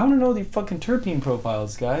 I want to know the fucking terpene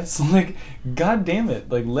profiles, guys. Like, god damn it.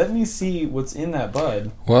 Like, let me see what's in that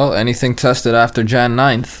bud. Well, anything tested after Jan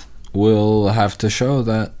 9th will have to show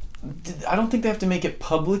that. I don't think they have to make it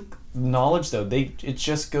public knowledge, though. It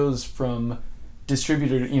just goes from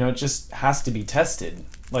distributor, you know, it just has to be tested.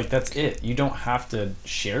 Like, that's it. You don't have to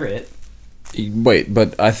share it. Wait,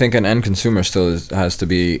 but I think an end consumer still has to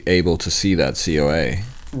be able to see that COA.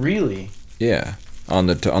 Really? Yeah. On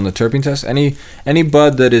the terpene test, any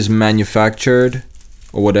bud that is manufactured,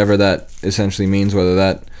 or whatever that essentially means, whether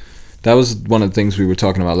that was one of the things we were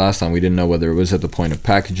talking about last time. We didn't know whether it was at the point of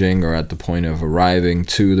packaging or at the point of arriving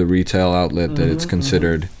to the retail outlet that it's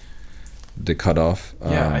considered the cutoff.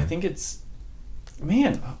 Yeah, I think it's,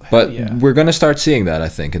 man. But yeah. We're going to start seeing that, I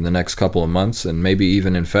think, in the next couple of months, and maybe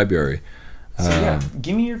even in February. So yeah,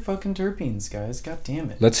 give me your fucking terpenes, guys. God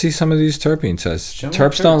damn it. Let's see some of these terpene tests.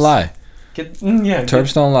 Terps don't lie.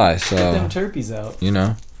 Terps don't lie, so get them terpies out. You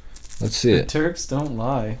know, let's see it. Terps don't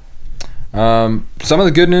lie. Some of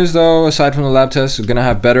the good news, though, aside from the lab tests, we're gonna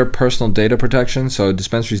have better personal data protection. So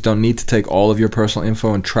dispensaries don't need to take all of your personal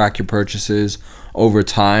info and track your purchases over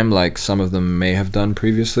time, like some of them may have done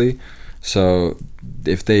previously. So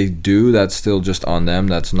if they do, that's still just on them.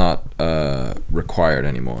 That's not required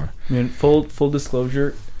anymore. I mean, full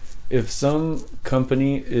disclosure, if some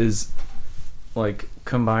company is like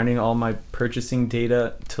combining all my purchasing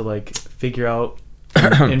data to like figure out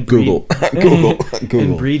and Google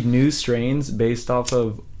and breed new strains based off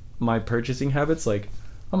of my purchasing habits, like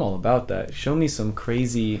I'm all about that. Show me some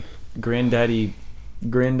crazy granddaddy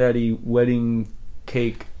wedding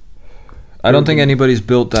cake. I don't think anybody's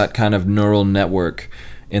built that kind of neural network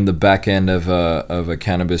in the back end of a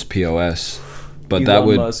cannabis POS, but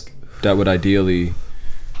Elon that would ideally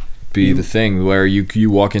be the thing where you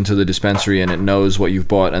walk into the dispensary and it knows what you've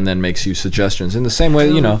bought and then makes you suggestions in the same way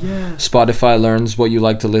Spotify learns what you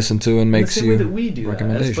like to listen to and makes you that we do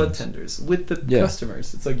recommendations that as bud tenders with the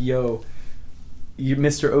customers. It's like, yo, you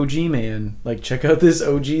Mr. OG man, like check out this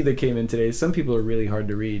OG that came in today. Some people are really hard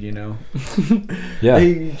to read, you know. Yeah.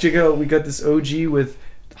 Hey, check out, we got this OG with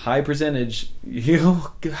high percentage.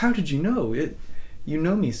 How did you know it? You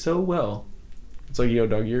know me so well. It's like, yo,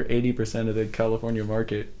 dog, you're 80% of the California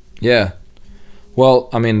market. Yeah. Well,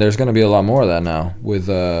 I mean, there's going to be a lot more of that now. With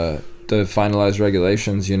the finalized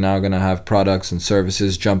regulations, you're now going to have products and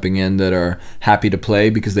services jumping in that are happy to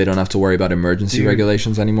play because they don't have to worry about emergency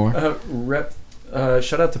regulations anymore.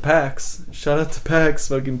 Shout out to PAX. Shout out to PAX,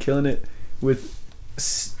 fucking killing it with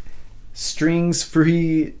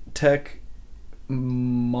strings-free tech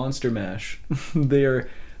monster mash. They're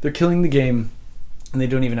killing the game, and they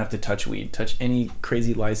don't even have to touch weed, touch any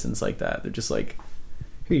crazy license like that. They're just like,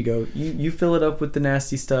 here you go. You fill it up with the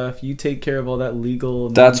nasty stuff. You take care of all that legal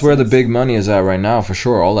nonsense. That's where the big money is at right now, for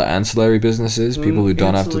sure. All the ancillary businesses, people who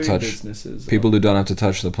don't have to touch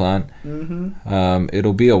the plant. Mm-hmm.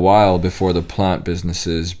 It'll be a while before the plant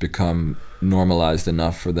businesses become normalized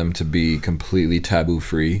enough for them to be completely taboo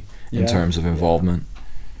free in terms of involvement.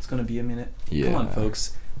 It's gonna be a minute. Yeah. Come on,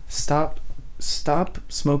 folks. Stop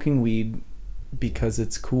smoking weed because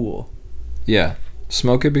it's cool. Yeah.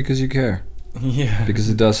 Smoke it because you care. Yeah. Because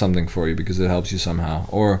it does something for you, because it helps you somehow.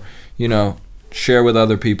 Or, share with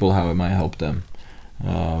other people how it might help them.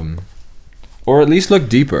 Or Or at least look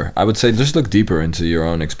deeper. I would say just look deeper into your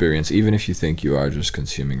own experience, even if you think you are just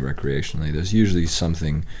consuming recreationally. There's usually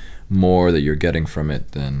something more that you're getting from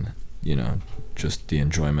it than, just the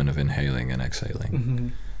enjoyment of inhaling and exhaling. Mm-hmm.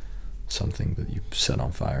 Something that you set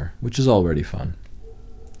on fire, which is already fun.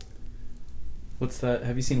 What's that?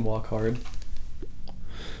 Have you seen Walk Hard?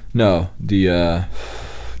 No, the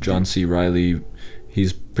John C. Reilly,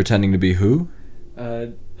 he's pretending to be who?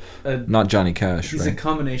 Not Johnny Cash, he's right? a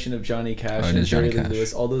combination of Johnny Cash and Jerry Lee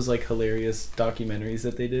Lewis. All those like hilarious documentaries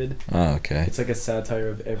that they did. Oh, okay. It's like a satire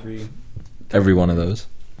of every one of those.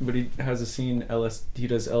 But he has a scene. He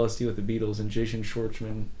does LSD with the Beatles, and Jason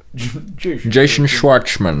Schwartzman. Jason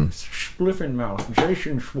Schwartzman. Spliffing mouth.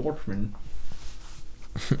 Jason Schwartzman.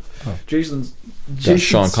 Oh. Jason's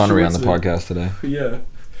Sean Connery on the podcast today. Yeah,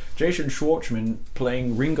 Jason Schwartzman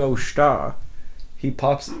playing Ringo Starr. He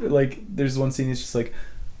pops like there's one scene. He's just like,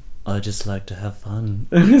 I just like to have fun,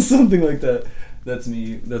 something like that. That's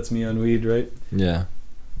me. That's me on weed, right? Yeah.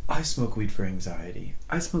 I smoke weed for anxiety.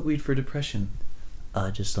 I smoke weed for depression.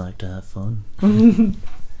 I just like to have fun.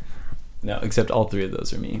 No, except all three of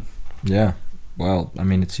those are me. Yeah. Well, I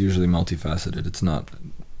mean, it's usually multifaceted. It's not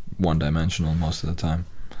one-dimensional most of the time.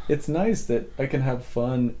 It's nice that I can have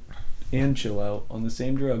fun and chill out on the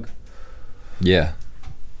same drug. Yeah.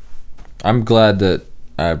 I'm glad that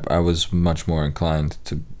I was much more inclined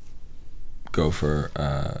to go for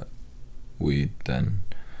weed than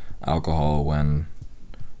alcohol when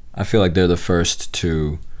I feel like they're the first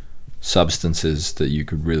two substances that you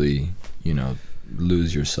could really,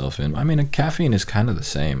 lose yourself in. I mean, caffeine is kind of the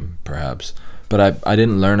same, perhaps. But I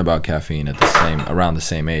didn't learn about caffeine around the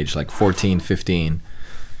same age, like 14, 15.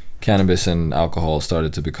 Cannabis and alcohol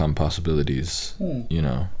started to become possibilities,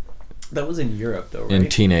 That was in Europe, though, right? In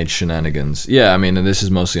teenage shenanigans. Yeah, I mean, and this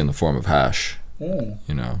is mostly in the form of hash.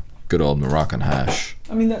 Good old Moroccan hash.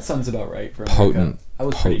 I mean, that sounds about right for America. I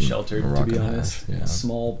was pretty sheltered, Moroccan to be honest. Hash, yeah.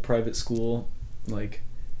 Small private school, like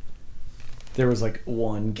there was like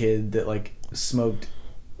one kid that like smoked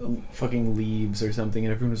fucking leaves or something,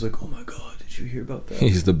 and everyone was like, "Oh my god, did you hear about that?"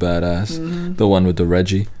 He's the badass, mm-hmm. The one with the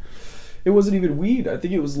Reggie. It wasn't even weed. I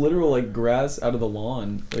think it was literal like grass out of the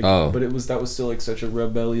lawn. Like, but that was still like such a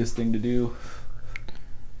rebellious thing to do.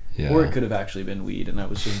 Yeah. Or it could have actually been weed, and I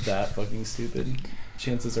was just that fucking stupid.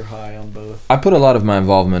 Chances are high on both. I put a lot of my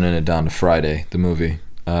involvement in it down to Friday, the movie.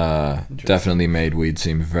 Definitely made weed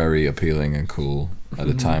seem very appealing and cool at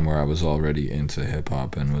a time where I was already into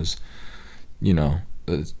hip-hop and was,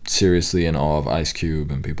 seriously in awe of Ice Cube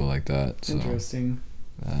and people like that. So, interesting.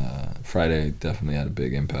 Friday definitely had a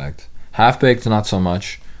big impact. Half-Baked, not so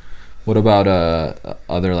much. What about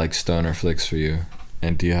other like stoner flicks for you?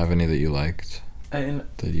 And do you have any that you liked? I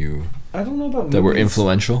don't know about that movies, were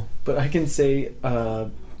influential, but I can say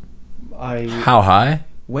How High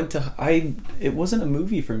it wasn't a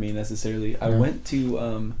movie for me necessarily. I went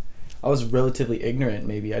to I was relatively ignorant,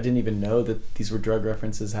 maybe I didn't even know that these were drug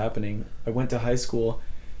references happening. I went to high school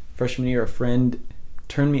freshman year. A friend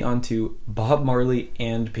turned me onto Bob Marley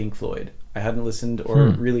and Pink Floyd. I hadn't listened or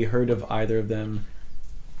really heard of either of them.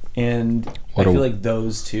 And I feel like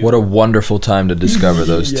those two... What a wonderful time to discover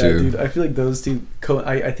those two. Yeah, dude. I feel like those two...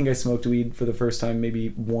 I think I smoked weed for the first time maybe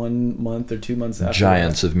 1 month or 2 months after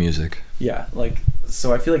Giants of music. Yeah,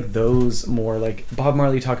 so I feel like those more like Bob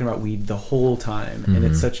Marley talking about weed the whole time. And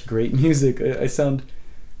it's such great music. I sound...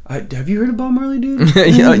 have you heard of Bob Marley, dude?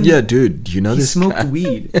 yeah, dude. You know he this smoked guy?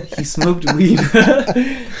 weed. He smoked weed.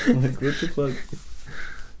 I'm like, what the fuck?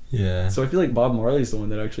 Yeah. So I feel like Bob Marley's the one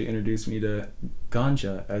that actually introduced me to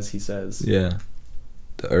ganja, as he says. Yeah.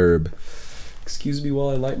 The herb. Excuse me while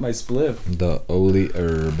I light my spliff. The holy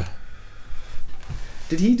herb.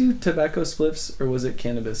 Did he do tobacco spliffs, or was it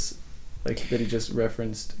cannabis? Like, that he just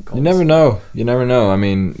referenced? You never know. I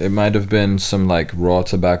mean, it might have been some, like, raw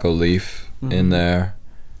tobacco leaf in there.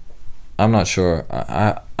 I'm not sure.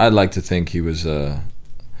 I'd like to think he was a...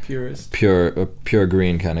 Purist. A pure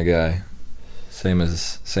green kind of guy. Same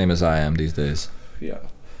as I am these days. Yeah.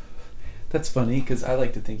 That's funny, because I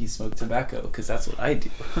like to think he smoked tobacco, because that's what I do.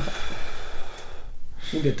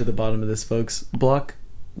 We'll get to the bottom of this, folks. Block,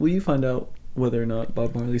 will you find out whether or not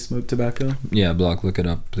Bob Marley smoked tobacco? Yeah, Block, look it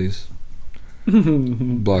up, please.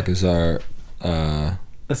 Block is our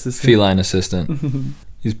feline assistant.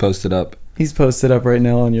 He's posted up. He's posted up right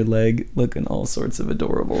now on your leg, looking all sorts of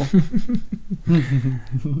adorable.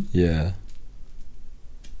 Yeah.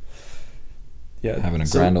 Yeah, having a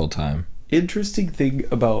grand old time. Interesting thing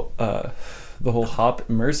about the whole hop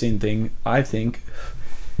immersing thing, I think,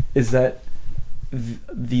 is that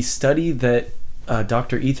the study that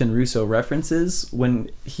Dr. Ethan Russo references when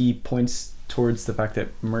he points towards the fact that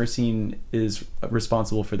myrcene is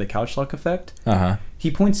responsible for the couch lock effect.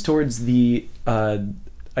 He points towards the,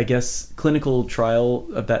 I guess, clinical trial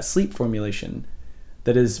of that sleep formulation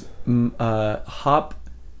that is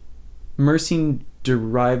myrcene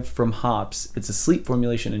derived from hops. It's a sleep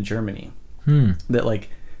formulation in Germany that like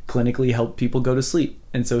clinically helped people go to sleep.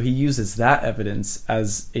 And so he uses that evidence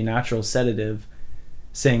as a natural sedative,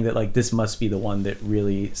 saying that like this must be the one that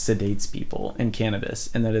really sedates people in cannabis,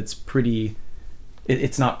 and that it's pretty,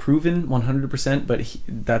 it's not proven 100%, but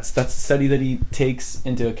that's the study that he takes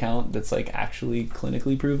into account that's like actually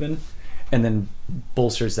clinically proven, and then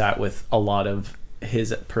bolsters that with a lot of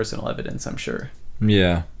his personal evidence, I'm sure.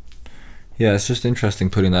 Yeah, it's just interesting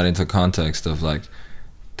putting that into context of like,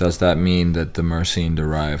 does that mean that the myrcene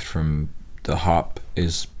derived from the hop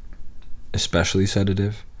is especially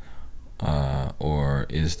sedative? Or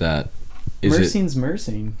is that... Myrcene's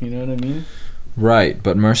myrcene, you know what I mean? Right,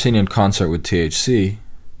 but myrcene in concert with THC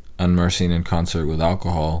and myrcene in concert with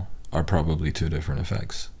alcohol are probably two different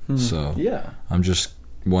effects. So yeah, I'm just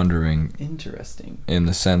wondering... Interesting. In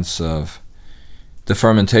the sense of the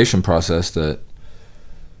fermentation process that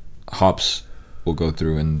hops will go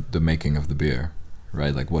through in the making of the beer,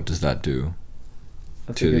 right? Like, what does that do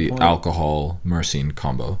to the alcohol-myrcene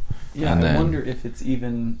combo? Yeah, and I wonder if it's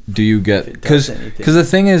even... Do you get... Because the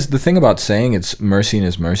thing about saying it's myrcene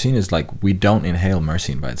is like, we don't inhale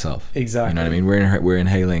myrcene by itself. Exactly. You know what I mean? We're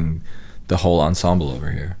inhaling the whole ensemble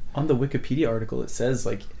over here. On the Wikipedia article, it says,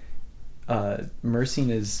 like, myrcene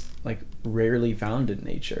is, like, rarely found in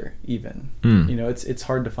nature, even. You know, it's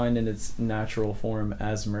hard to find in its natural form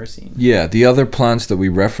as myrcene. Yeah, the other plants that we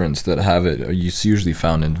reference that have it are usually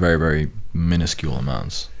found in very, very minuscule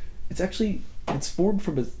amounts. It's formed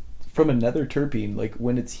from another terpene. Like,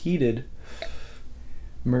 when it's heated,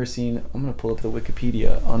 myrcene... I'm going to pull up the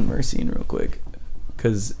Wikipedia on myrcene real quick,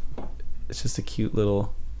 because it's just a cute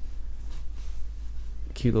little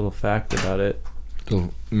fact about it.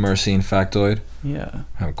 Little myrcene factoid. Yeah.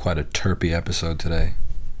 Having quite a terpy episode today.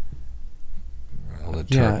 All the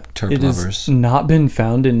terp it lovers. Has not been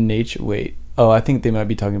found in nature. Wait. Oh, I think they might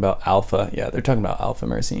be talking about alpha. Yeah, they're talking about alpha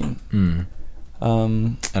myrcene.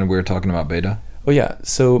 And we're talking about beta? Oh, yeah.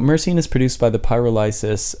 So myrcene is produced by the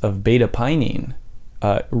pyrolysis of beta-pinene,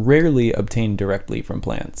 rarely obtained directly from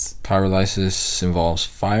plants. Pyrolysis involves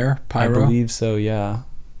fire? Pyro? I believe so, yeah.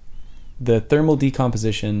 The thermal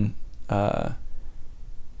decomposition...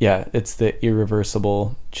 yeah, it's the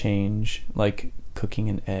irreversible change, like cooking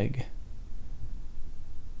an egg.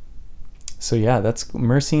 So yeah, that's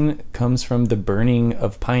myrcene comes from the burning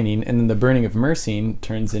of pinene, and then the burning of myrcene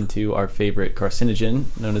turns into our favorite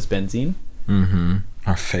carcinogen, known as benzene.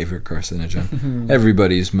 Our favorite carcinogen.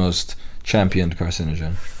 Everybody's most championed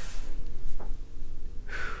carcinogen.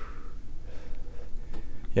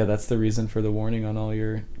 Yeah, that's the reason for the warning on all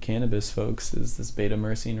your cannabis, folks, is this beta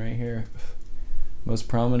myrcene right here. Most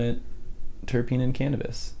prominent terpene in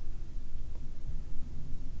cannabis.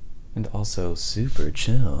 And also super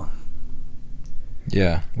chill.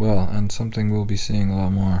 Yeah, well, and something we'll be seeing a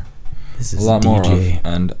lot more. This is a lot more of,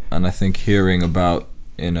 and I think hearing about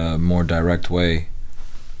in a more direct way.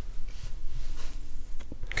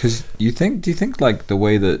 Because do you think like the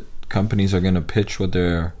way that companies are going to pitch what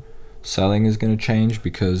they're selling is going to change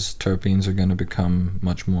because terpenes are going to become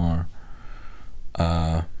much more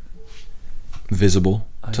visible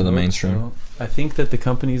to the mainstream? So. I think that the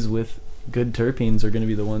companies with good terpenes are going to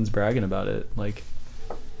be the ones bragging about it. Like,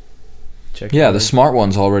 the smart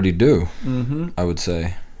ones already do. I would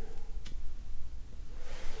say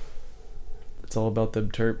it's all about the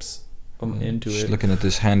terps. I'm into just it. Looking at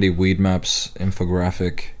this handy Weed Maps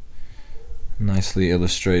infographic, nicely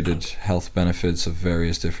illustrated health benefits of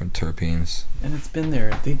various different terpenes. And it's been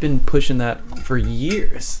there. They've been pushing that for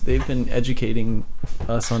years. They've been educating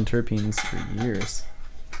us on terpenes for years.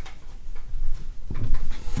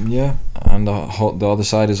 Yeah, and the other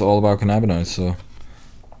side is all about cannabinoids, so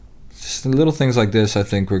just little things like this I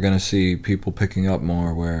think we're going to see people picking up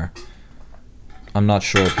more, where I'm not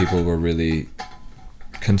sure people were really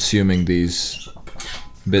consuming these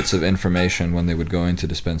bits of information when they would go into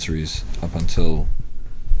dispensaries up until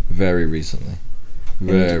very recently.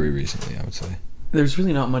 Very recently, I would say. There's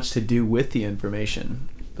really not much to do with the information.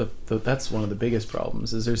 That's one of the biggest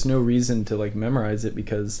problems, is there's no reason to like memorize it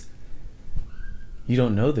because you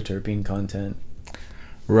don't know the terpene content.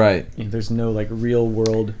 Right. There's no like real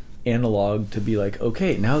world analog to be like,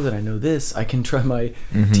 okay, now that I know this, I can try my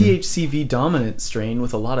THCV dominant strain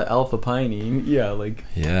with a lot of alpha pinene.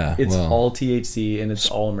 It's all THC and it's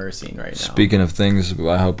all myrcene right now. Speaking of things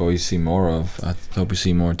I hope we see more of, I hope we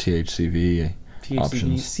see more THCV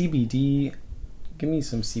options. CBD, Give me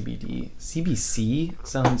some CBD. CBC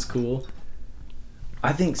sounds cool.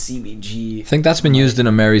 I think CBG. I think that's been used in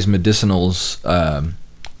a Mary's Medicinals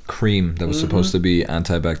cream that was supposed to be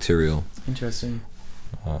antibacterial. Interesting.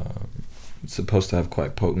 It's supposed to have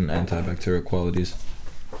quite potent antibacterial qualities.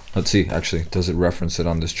 Let's see, actually, does it reference it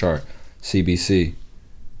on this chart? CBC.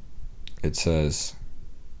 It says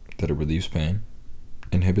that it relieves pain,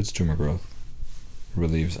 inhibits tumor growth,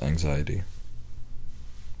 relieves anxiety.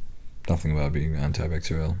 Nothing about being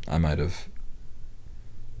antibacterial. I might have.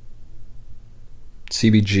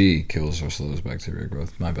 CBG kills or slows bacteria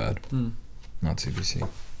growth. My bad. Not CBC.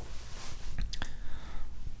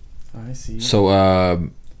 I see. So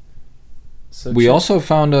we also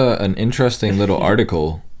found an interesting little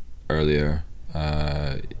article earlier.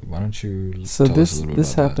 Why don't you tell us a little bit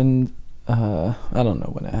this about happened. I don't know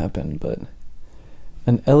when it happened, but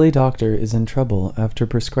an LA doctor is in trouble after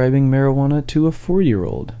prescribing marijuana to a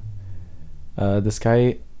 4-year-old. This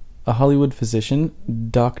guy, a Hollywood physician,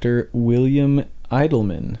 Dr. William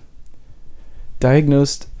Eidelman,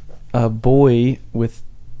 diagnosed a boy with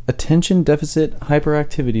attention deficit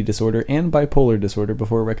hyperactivity disorder and bipolar disorder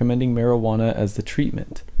before recommending marijuana as the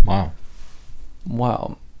treatment. Wow.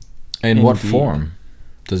 In Indeed. what form?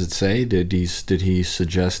 Does it say? Did he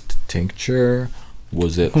suggest tincture?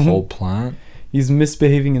 Was it whole plant? He's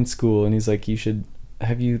misbehaving in school, and he's like,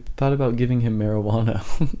 have you thought about giving him marijuana?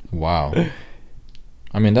 Wow.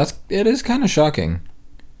 I mean, it is kind of shocking.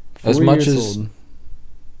 4 As much years as old.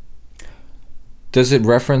 Does it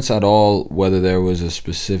reference at all whether there was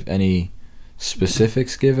any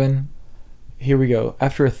specifics given? Here we go.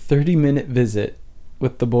 After a 30-minute visit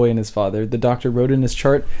with the boy and his father, the doctor wrote in his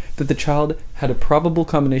chart that the child had a probable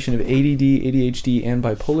combination of ADD, ADHD, and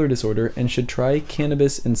bipolar disorder and should try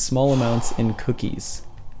cannabis in small amounts in cookies.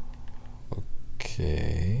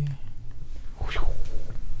 Okay.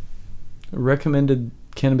 Recommended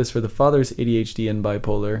cannabis for the father's ADHD and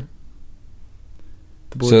bipolar.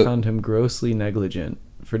 The boy found him grossly negligent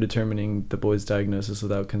for determining the boy's diagnosis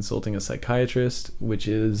without consulting a psychiatrist, which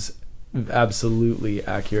is absolutely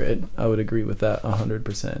accurate. I would agree with that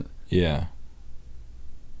 100%. Yeah.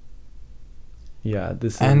 Yeah,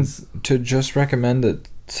 and to just recommend that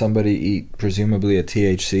somebody eat presumably a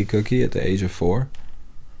THC cookie at the age of 4?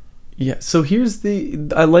 Yeah, so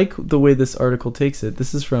I like the way this article takes it.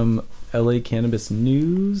 This is from LA Cannabis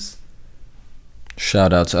News.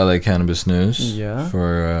 Shout out to LA Cannabis News. Yeah.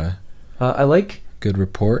 For I like good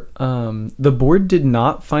report. The board did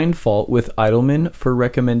not find fault with Eidelman for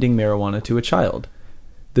recommending marijuana to a child.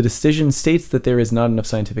 The decision states that there is not enough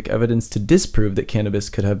scientific evidence to disprove that cannabis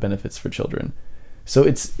could have benefits for children.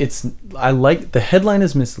 So I like the headline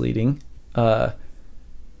is misleading.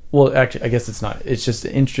 Well, actually, I guess it's not. It's just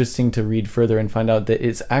interesting to read further and find out that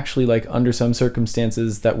it's actually like under some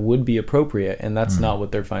circumstances that would be appropriate, and that's not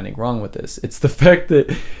what they're finding wrong with this. It's the fact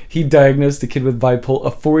that he diagnosed a kid with a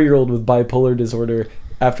 4-year-old with bipolar disorder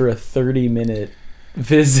after a 30-minute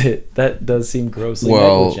visit. That does seem grossly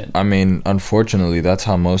negligent. I mean, unfortunately, that's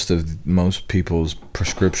how most people's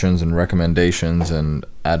prescriptions and recommendations and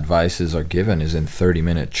advices are given, is in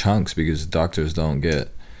 30-minute chunks, because doctors don't get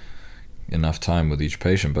enough time with each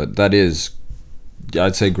patient. But that is,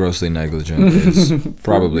 I'd say, grossly negligent is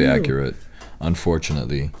probably accurate,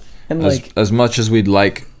 unfortunately. And as much as we'd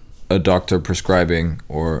like a doctor prescribing,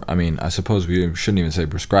 or I mean, I suppose we shouldn't even say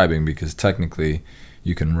prescribing, because technically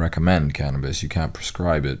you can recommend cannabis, you can't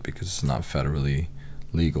prescribe it because it's not federally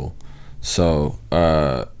legal. So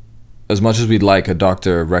as much as we'd like a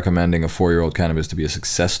doctor recommending a 4-year-old cannabis to be a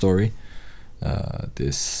success story, it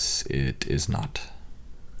is not.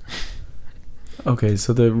 Okay,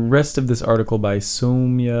 so the rest of this article by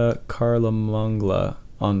Soumya Karlamangla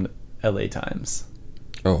on LA Times.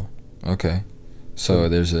 Oh, okay. So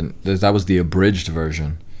that was the abridged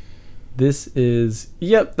version.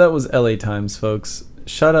 That was LA Times, folks.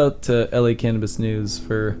 Shout out to LA Cannabis News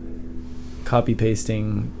for copy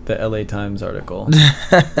pasting the LA Times article.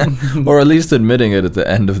 Or at least admitting it at the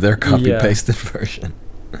end of their copy pasted version.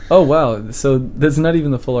 Oh, wow. So that's not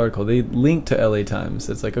even the full article. They link to LA Times.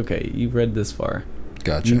 It's like, okay, you've read this far.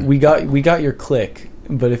 Gotcha. We got your click,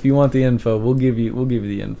 but if you want the info, we'll give you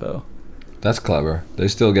the info. That's clever. They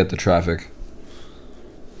still get the traffic.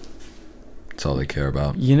 That's all they care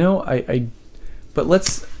about. I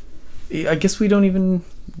guess we don't even,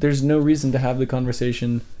 there's no reason to have the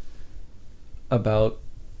conversation about,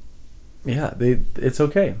 it's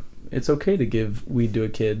okay. It's okay to give weed to a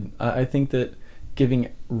kid. I think that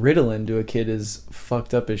giving Ritalin to a kid is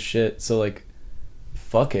fucked up as shit. So, like,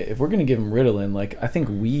 fuck it. If we're going to give him Ritalin, like, I think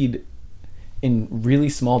weed in really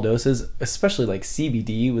small doses, especially like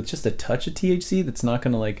CBD with just a touch of THC, that's not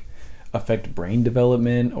going to, like, affect brain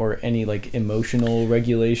development or any like emotional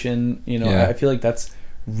regulation. You know, Yeah. I feel like that's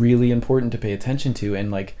really important to pay attention to.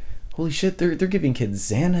 And like, holy shit, they're giving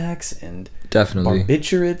kids Xanax and Definitely.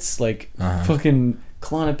 barbiturates, like fucking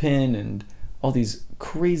Klonopin and all these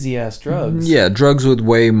crazy ass drugs. Yeah, drugs with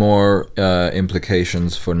way more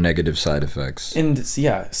implications for negative side effects. And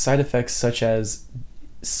yeah, side effects such as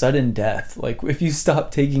sudden death. Like if you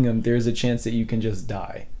stop taking them, there's a chance that you can just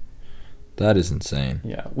die. That is insane.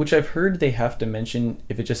 Yeah, which I've heard they have to mention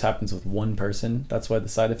if it just happens with one person. That's why the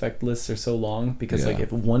side effect lists are so long, because like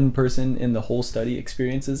if one person in the whole study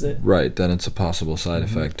experiences it, right, then it's a possible side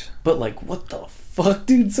effect. But like, what the fuck,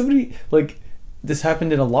 dude? Somebody like this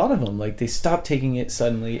happened in a lot of them. Like they stop taking it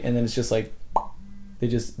suddenly, and then it's just like they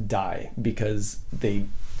just die because they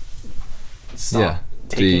stop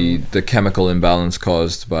taking. The chemical imbalance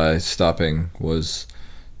caused by stopping was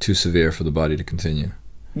too severe for the body to continue.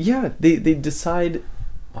 Yeah, they decide.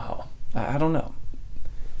 Wow, I don't know.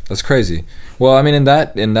 That's crazy. Well, I mean, in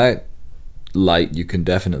that light, you can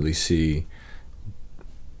definitely see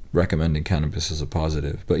recommending cannabis as a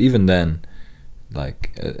positive. But even then,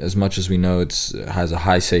 like as much as we know it has a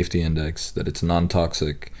high safety index, that it's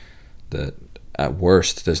non-toxic, that at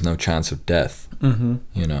worst there's no chance of death. You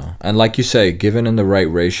know, and like you say, given in the right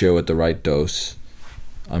ratio at the right dose,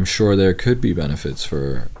 I'm sure there could be benefits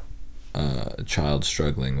for a child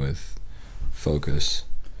struggling with focus.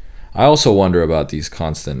 I also wonder about these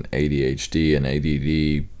constant ADHD and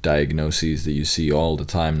ADD diagnoses that you see all the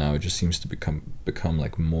time now. It just seems to become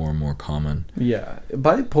like more and more common. Yeah,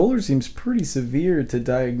 bipolar seems pretty severe to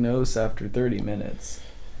diagnose after 30 minutes,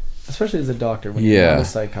 especially as a doctor when you're not a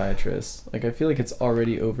psychiatrist. Like I feel like it's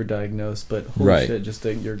already overdiagnosed, but holy shit, just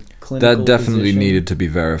your clinical that definitely physician needed to be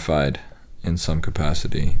verified in some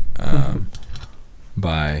capacity.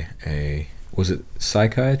 By was it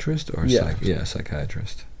psychiatrist or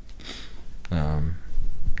psychiatrist.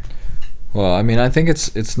 Well, I mean, I think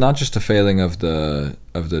it's not just a failing of the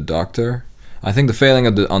doctor. I think the failing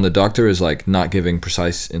on the doctor is like not giving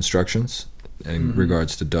precise instructions in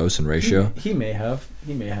regards to dose and ratio. He may have.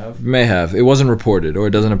 It wasn't reported, or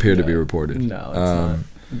it doesn't appear to be reported. No, it's not.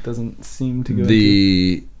 It doesn't seem to go.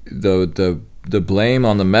 The blame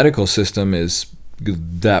on the medical system is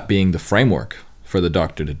that being the framework for the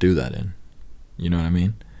doctor to do that in. You know what I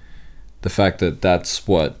mean? The fact that that's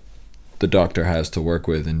what the doctor has to work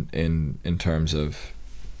with in terms of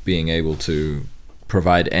being able to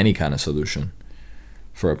provide any kind of solution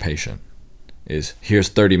for a patient is, here's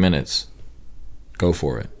 30 minutes, go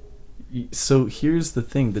for it. So here's the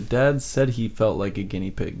thing. The dad said he felt like a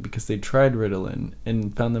guinea pig because they tried Ritalin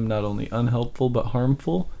and found them not only unhelpful but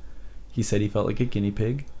harmful. He said he felt like a guinea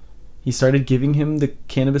pig. He started giving him the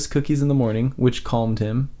cannabis cookies in the morning, which calmed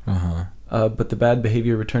him. But the bad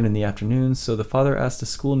behavior returned in the afternoon, so the father asked a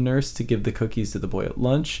school nurse to give the cookies to the boy at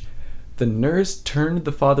lunch. The nurse turned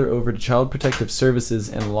the father over to Child Protective Services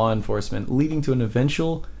and law enforcement, leading to an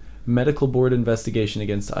eventual medical board investigation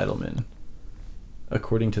against Eidelman,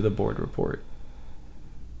 according to the board report.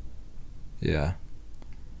 Yeah.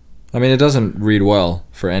 I mean, it doesn't read well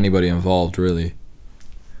for anybody involved, really.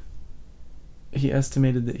 He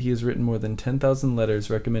estimated that he has written more than 10,000 letters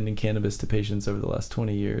recommending cannabis to patients over the last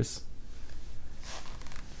 20 years.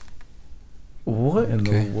 What in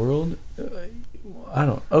the world?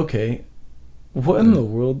 What in the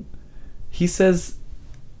world? He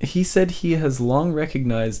said he has long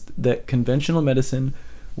recognized that conventional medicine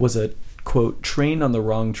was a, quote, train on the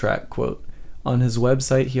wrong track, quote. On his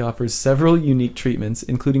website, he offers several unique treatments,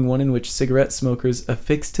 including one in which cigarette smokers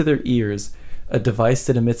affix to their ears a device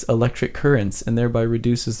that emits electric currents and thereby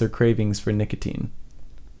reduces their cravings for nicotine.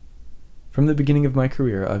 From the beginning of my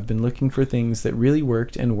career, I've been looking for things that really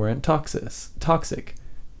worked and weren't toxic.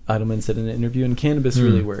 Eidelman said in an interview, and cannabis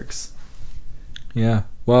really works. Yeah.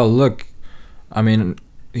 Well, look, I mean,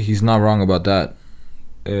 he's not wrong about that.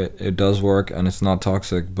 It does work and it's not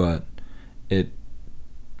toxic, but it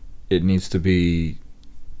needs to be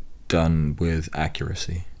done with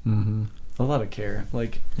accuracy. A lot of care.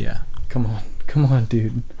 Like, yeah. Come on,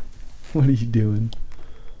 dude. What are you doing?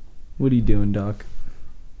 What are you doing, Doc?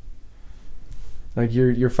 Like,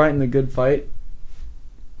 you're fighting the good fight,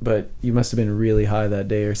 but you must have been really high that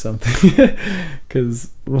day or something.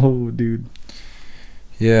 'Cause, oh, dude.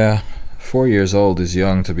 Yeah, 4 years old is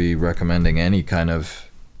young to be recommending any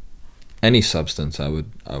substance. I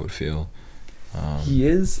would feel. He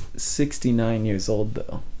is 69 years old,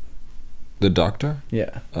 though. The doctor?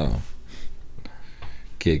 Yeah. Oh.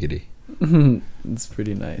 Giggity. It's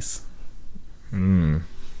pretty nice.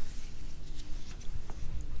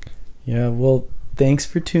 Yeah, well, thanks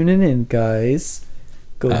for tuning in, guys.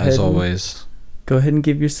 Go ahead. As always. Go ahead and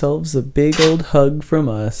give yourselves a big old hug from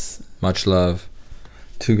us. Much love.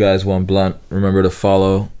 2 guys, 1 blunt. Remember to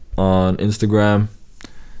follow on Instagram,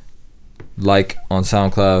 like on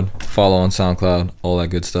SoundCloud, follow on SoundCloud, all that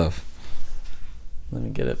good stuff. Let me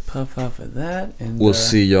get a puff off of that. And we'll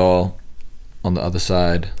see y'all on the other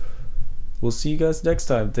side. We'll see you guys next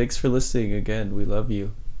time. Thanks for listening again. We love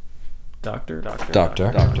you. Doctor.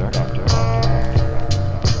 Doctor.